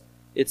us.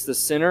 It's the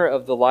center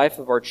of the life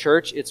of our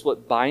church. It's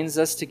what binds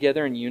us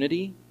together in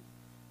unity.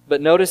 But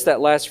notice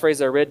that last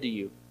phrase I read to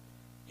you.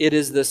 It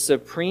is the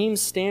supreme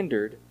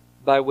standard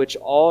by which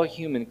all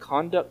human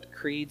conduct,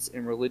 creeds,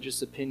 and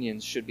religious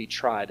opinions should be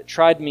tried.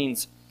 Tried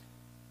means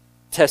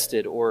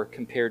tested or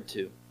compared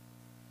to.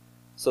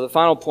 So the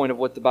final point of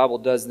what the Bible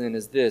does then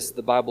is this.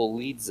 The Bible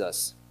leads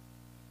us.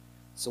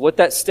 So what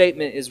that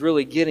statement is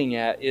really getting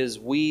at is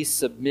we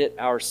submit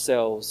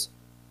ourselves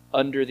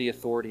under the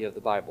authority of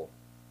the Bible.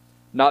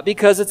 Not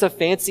because it's a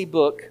fancy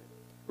book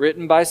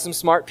written by some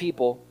smart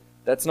people.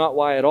 That's not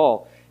why at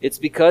all. It's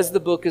because the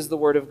book is the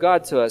Word of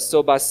God to us.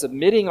 So by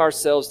submitting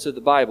ourselves to the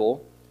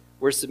Bible,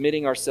 we're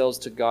submitting ourselves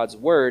to God's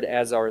Word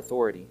as our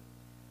authority.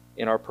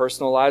 In our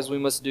personal lives, we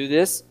must do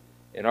this.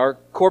 In our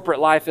corporate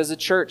life as a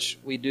church,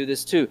 we do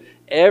this too.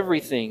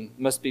 Everything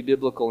must be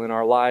biblical in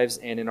our lives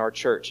and in our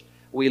church.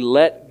 We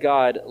let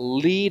God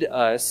lead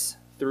us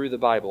through the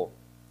Bible.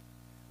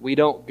 We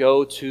don't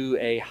go to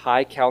a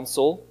high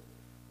council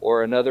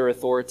or another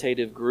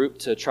authoritative group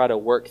to try to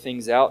work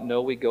things out.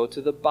 No, we go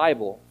to the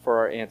Bible for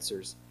our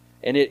answers.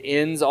 And it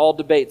ends all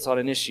debates on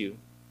an issue.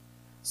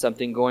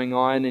 Something going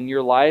on in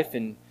your life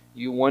and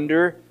you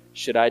wonder,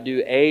 should I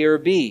do A or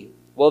B?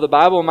 Well, the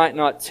Bible might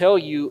not tell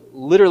you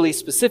literally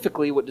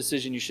specifically what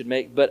decision you should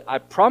make, but I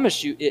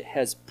promise you it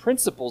has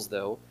principles,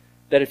 though,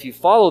 that if you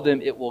follow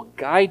them, it will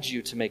guide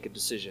you to make a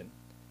decision.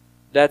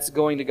 That's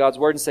going to God's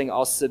Word and saying,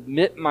 I'll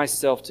submit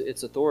myself to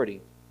its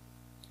authority.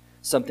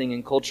 Something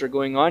in culture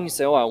going on, you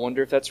say, I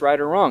wonder if that's right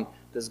or wrong.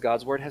 Does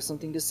God's Word have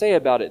something to say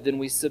about it? Then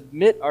we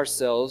submit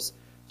ourselves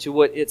to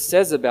what it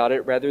says about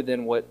it rather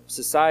than what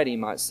society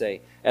might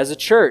say. As a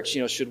church,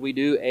 should we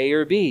do A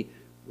or B?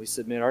 We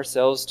submit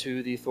ourselves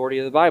to the authority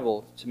of the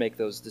Bible to make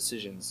those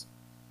decisions.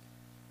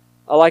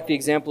 I like the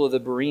example of the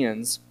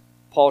Bereans.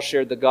 Paul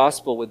shared the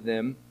gospel with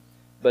them,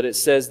 but it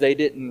says they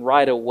didn't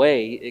right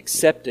away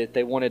accept it.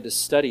 They wanted to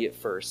study it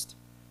first.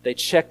 They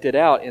checked it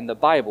out in the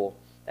Bible.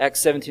 Acts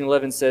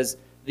 17:11 says,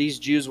 these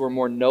Jews were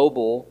more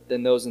noble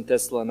than those in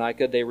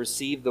Thessalonica. They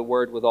received the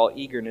word with all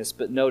eagerness,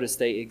 but notice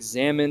they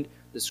examined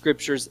the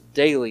Scriptures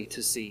daily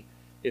to see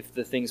if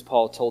the things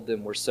Paul told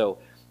them were so.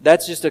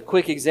 That's just a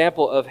quick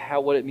example of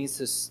what it means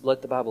to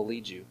let the Bible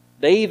lead you.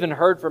 They even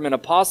heard from an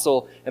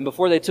apostle, and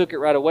before they took it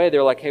right away,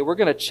 they're like, hey, we're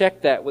going to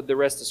check that with the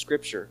rest of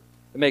Scripture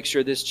and make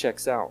sure this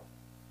checks out.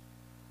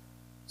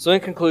 So in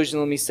conclusion,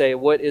 let me say,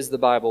 what is the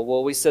Bible?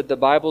 Well, we said the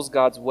Bible's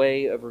God's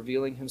way of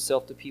revealing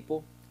Himself to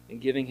people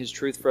and giving His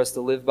truth for us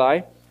to live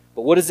by.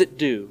 But what does it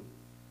do?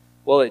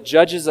 Well, it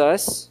judges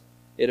us,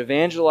 it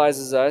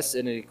evangelizes us,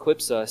 and it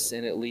equips us,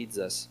 and it leads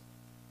us.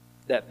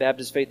 That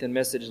Baptist Faith and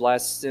Message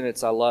last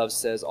sentence I love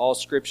says, all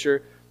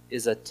Scripture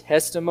is a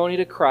testimony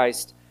to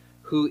Christ,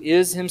 who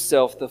is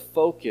Himself the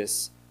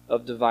focus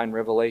of divine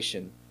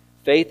revelation.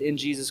 Faith in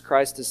Jesus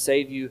Christ to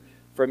save you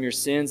from your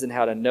sins and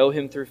how to know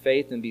Him through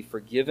faith and be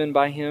forgiven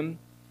by Him.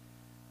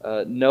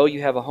 Know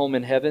you have a home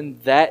in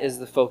heaven. That is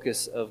the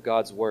focus of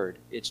God's Word.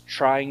 It's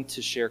trying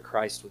to share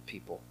Christ with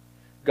people.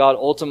 God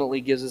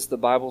ultimately gives us the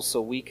Bible so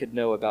we could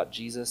know about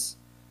Jesus,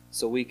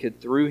 so we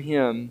could, through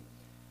Him,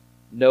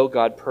 know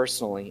God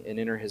personally and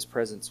enter His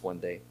presence one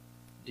day.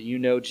 Do you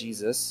know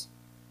Jesus?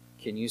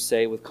 Can you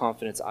say with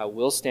confidence, I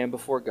will stand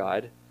before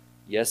God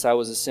Yes, I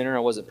was a sinner,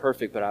 I wasn't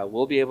perfect, but I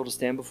will be able to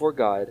stand before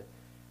God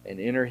and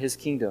enter His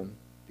kingdom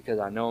because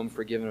I know I'm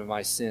forgiven of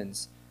my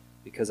sins,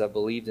 because I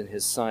believed in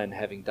His Son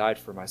having died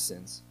for my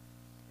sins.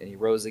 And He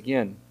rose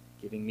again,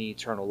 giving me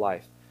eternal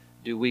life.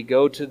 Do we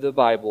go to the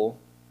Bible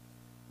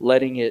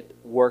letting it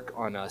work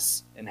on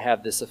us and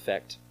have this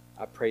effect?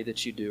 I pray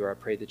that you do, or I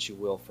pray that you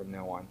will from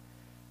now on.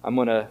 I'm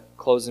going to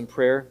close in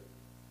prayer.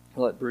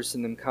 I'll let Bruce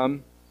and them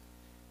come.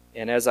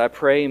 And as I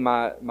pray,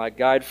 my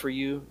guide for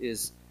you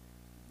is,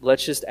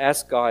 let's just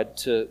ask God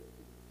to,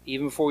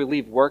 even before we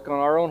leave, work on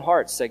our own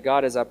hearts. Say,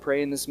 God, as I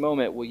pray in this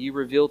moment, will you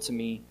reveal to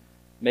me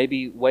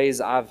maybe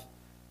ways I've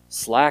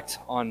slacked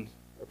on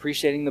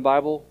appreciating the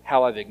Bible,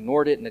 how I've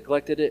ignored it,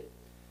 neglected it.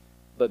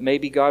 But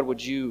maybe, God,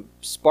 would you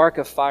spark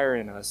a fire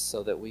in us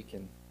so that we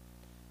can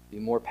be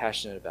more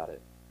passionate about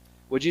it.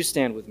 Would you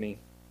stand with me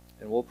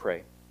and we'll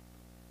pray.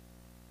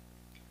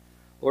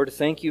 Lord,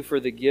 thank you for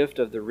the gift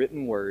of the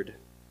written word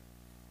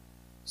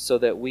so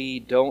that we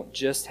don't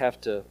just have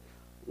to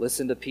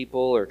listen to people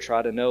or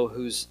try to know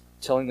who's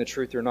telling the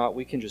truth or not.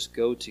 We can just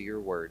go to your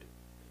word.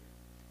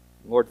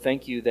 Lord,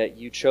 thank you that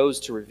you chose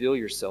to reveal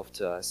yourself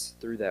to us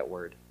through that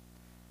word.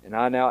 And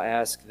I now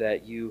ask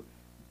that you,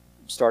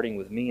 starting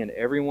with me and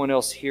everyone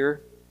else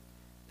here,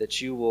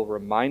 that you will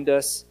remind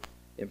us,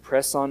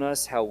 impress on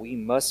us how we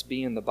must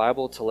be in the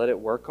Bible to let it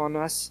work on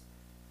us,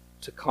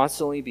 to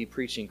constantly be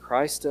preaching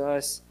Christ to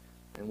us,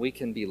 and we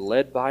can be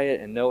led by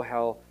it and know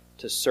how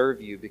to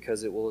serve you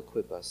because it will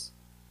equip us.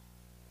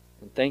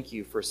 And thank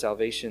you for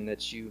salvation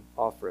that you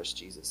offer us,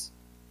 Jesus.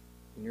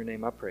 In your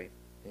name I pray.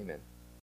 Amen.